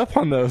take you up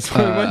on those.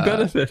 What are my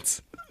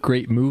benefits?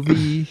 Great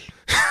movie.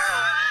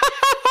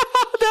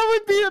 That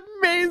would be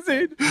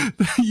amazing.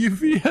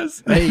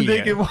 UPS, hey,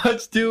 they can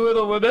watch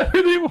Dolittle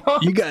whenever they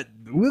want.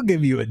 We'll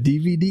give you a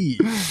DVD.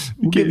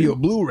 We'll give you a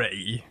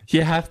Blu-ray.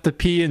 You have to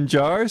pee in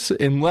jars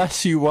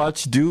unless you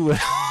watch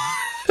Dolittle.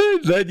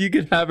 Then you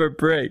can have a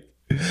break.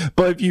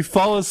 But if you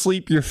fall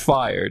asleep, you're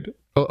fired.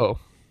 Uh-oh.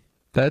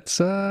 That's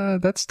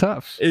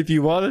tough. If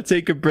you want to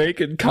take a break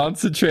and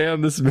concentrate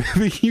on this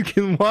movie, you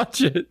can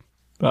watch it.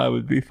 I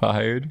would be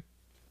fired.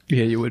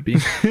 Yeah, you would be.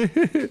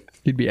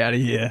 You'd be out of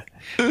here.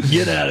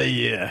 Get out of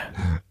here.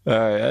 All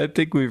right, I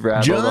think we've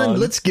wrapped John, on.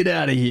 let's get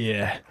out of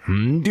here.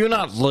 Do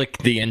not lick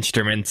the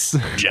instruments.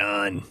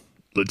 John,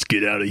 let's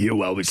get out of here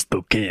while we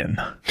still can.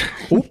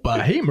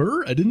 Opa, hey,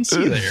 Mer, I didn't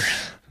see you there.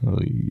 Oh,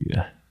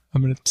 yeah.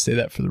 I'm going to say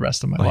that for the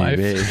rest of my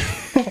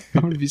life.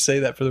 I'm going to say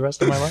that for the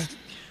rest of my life.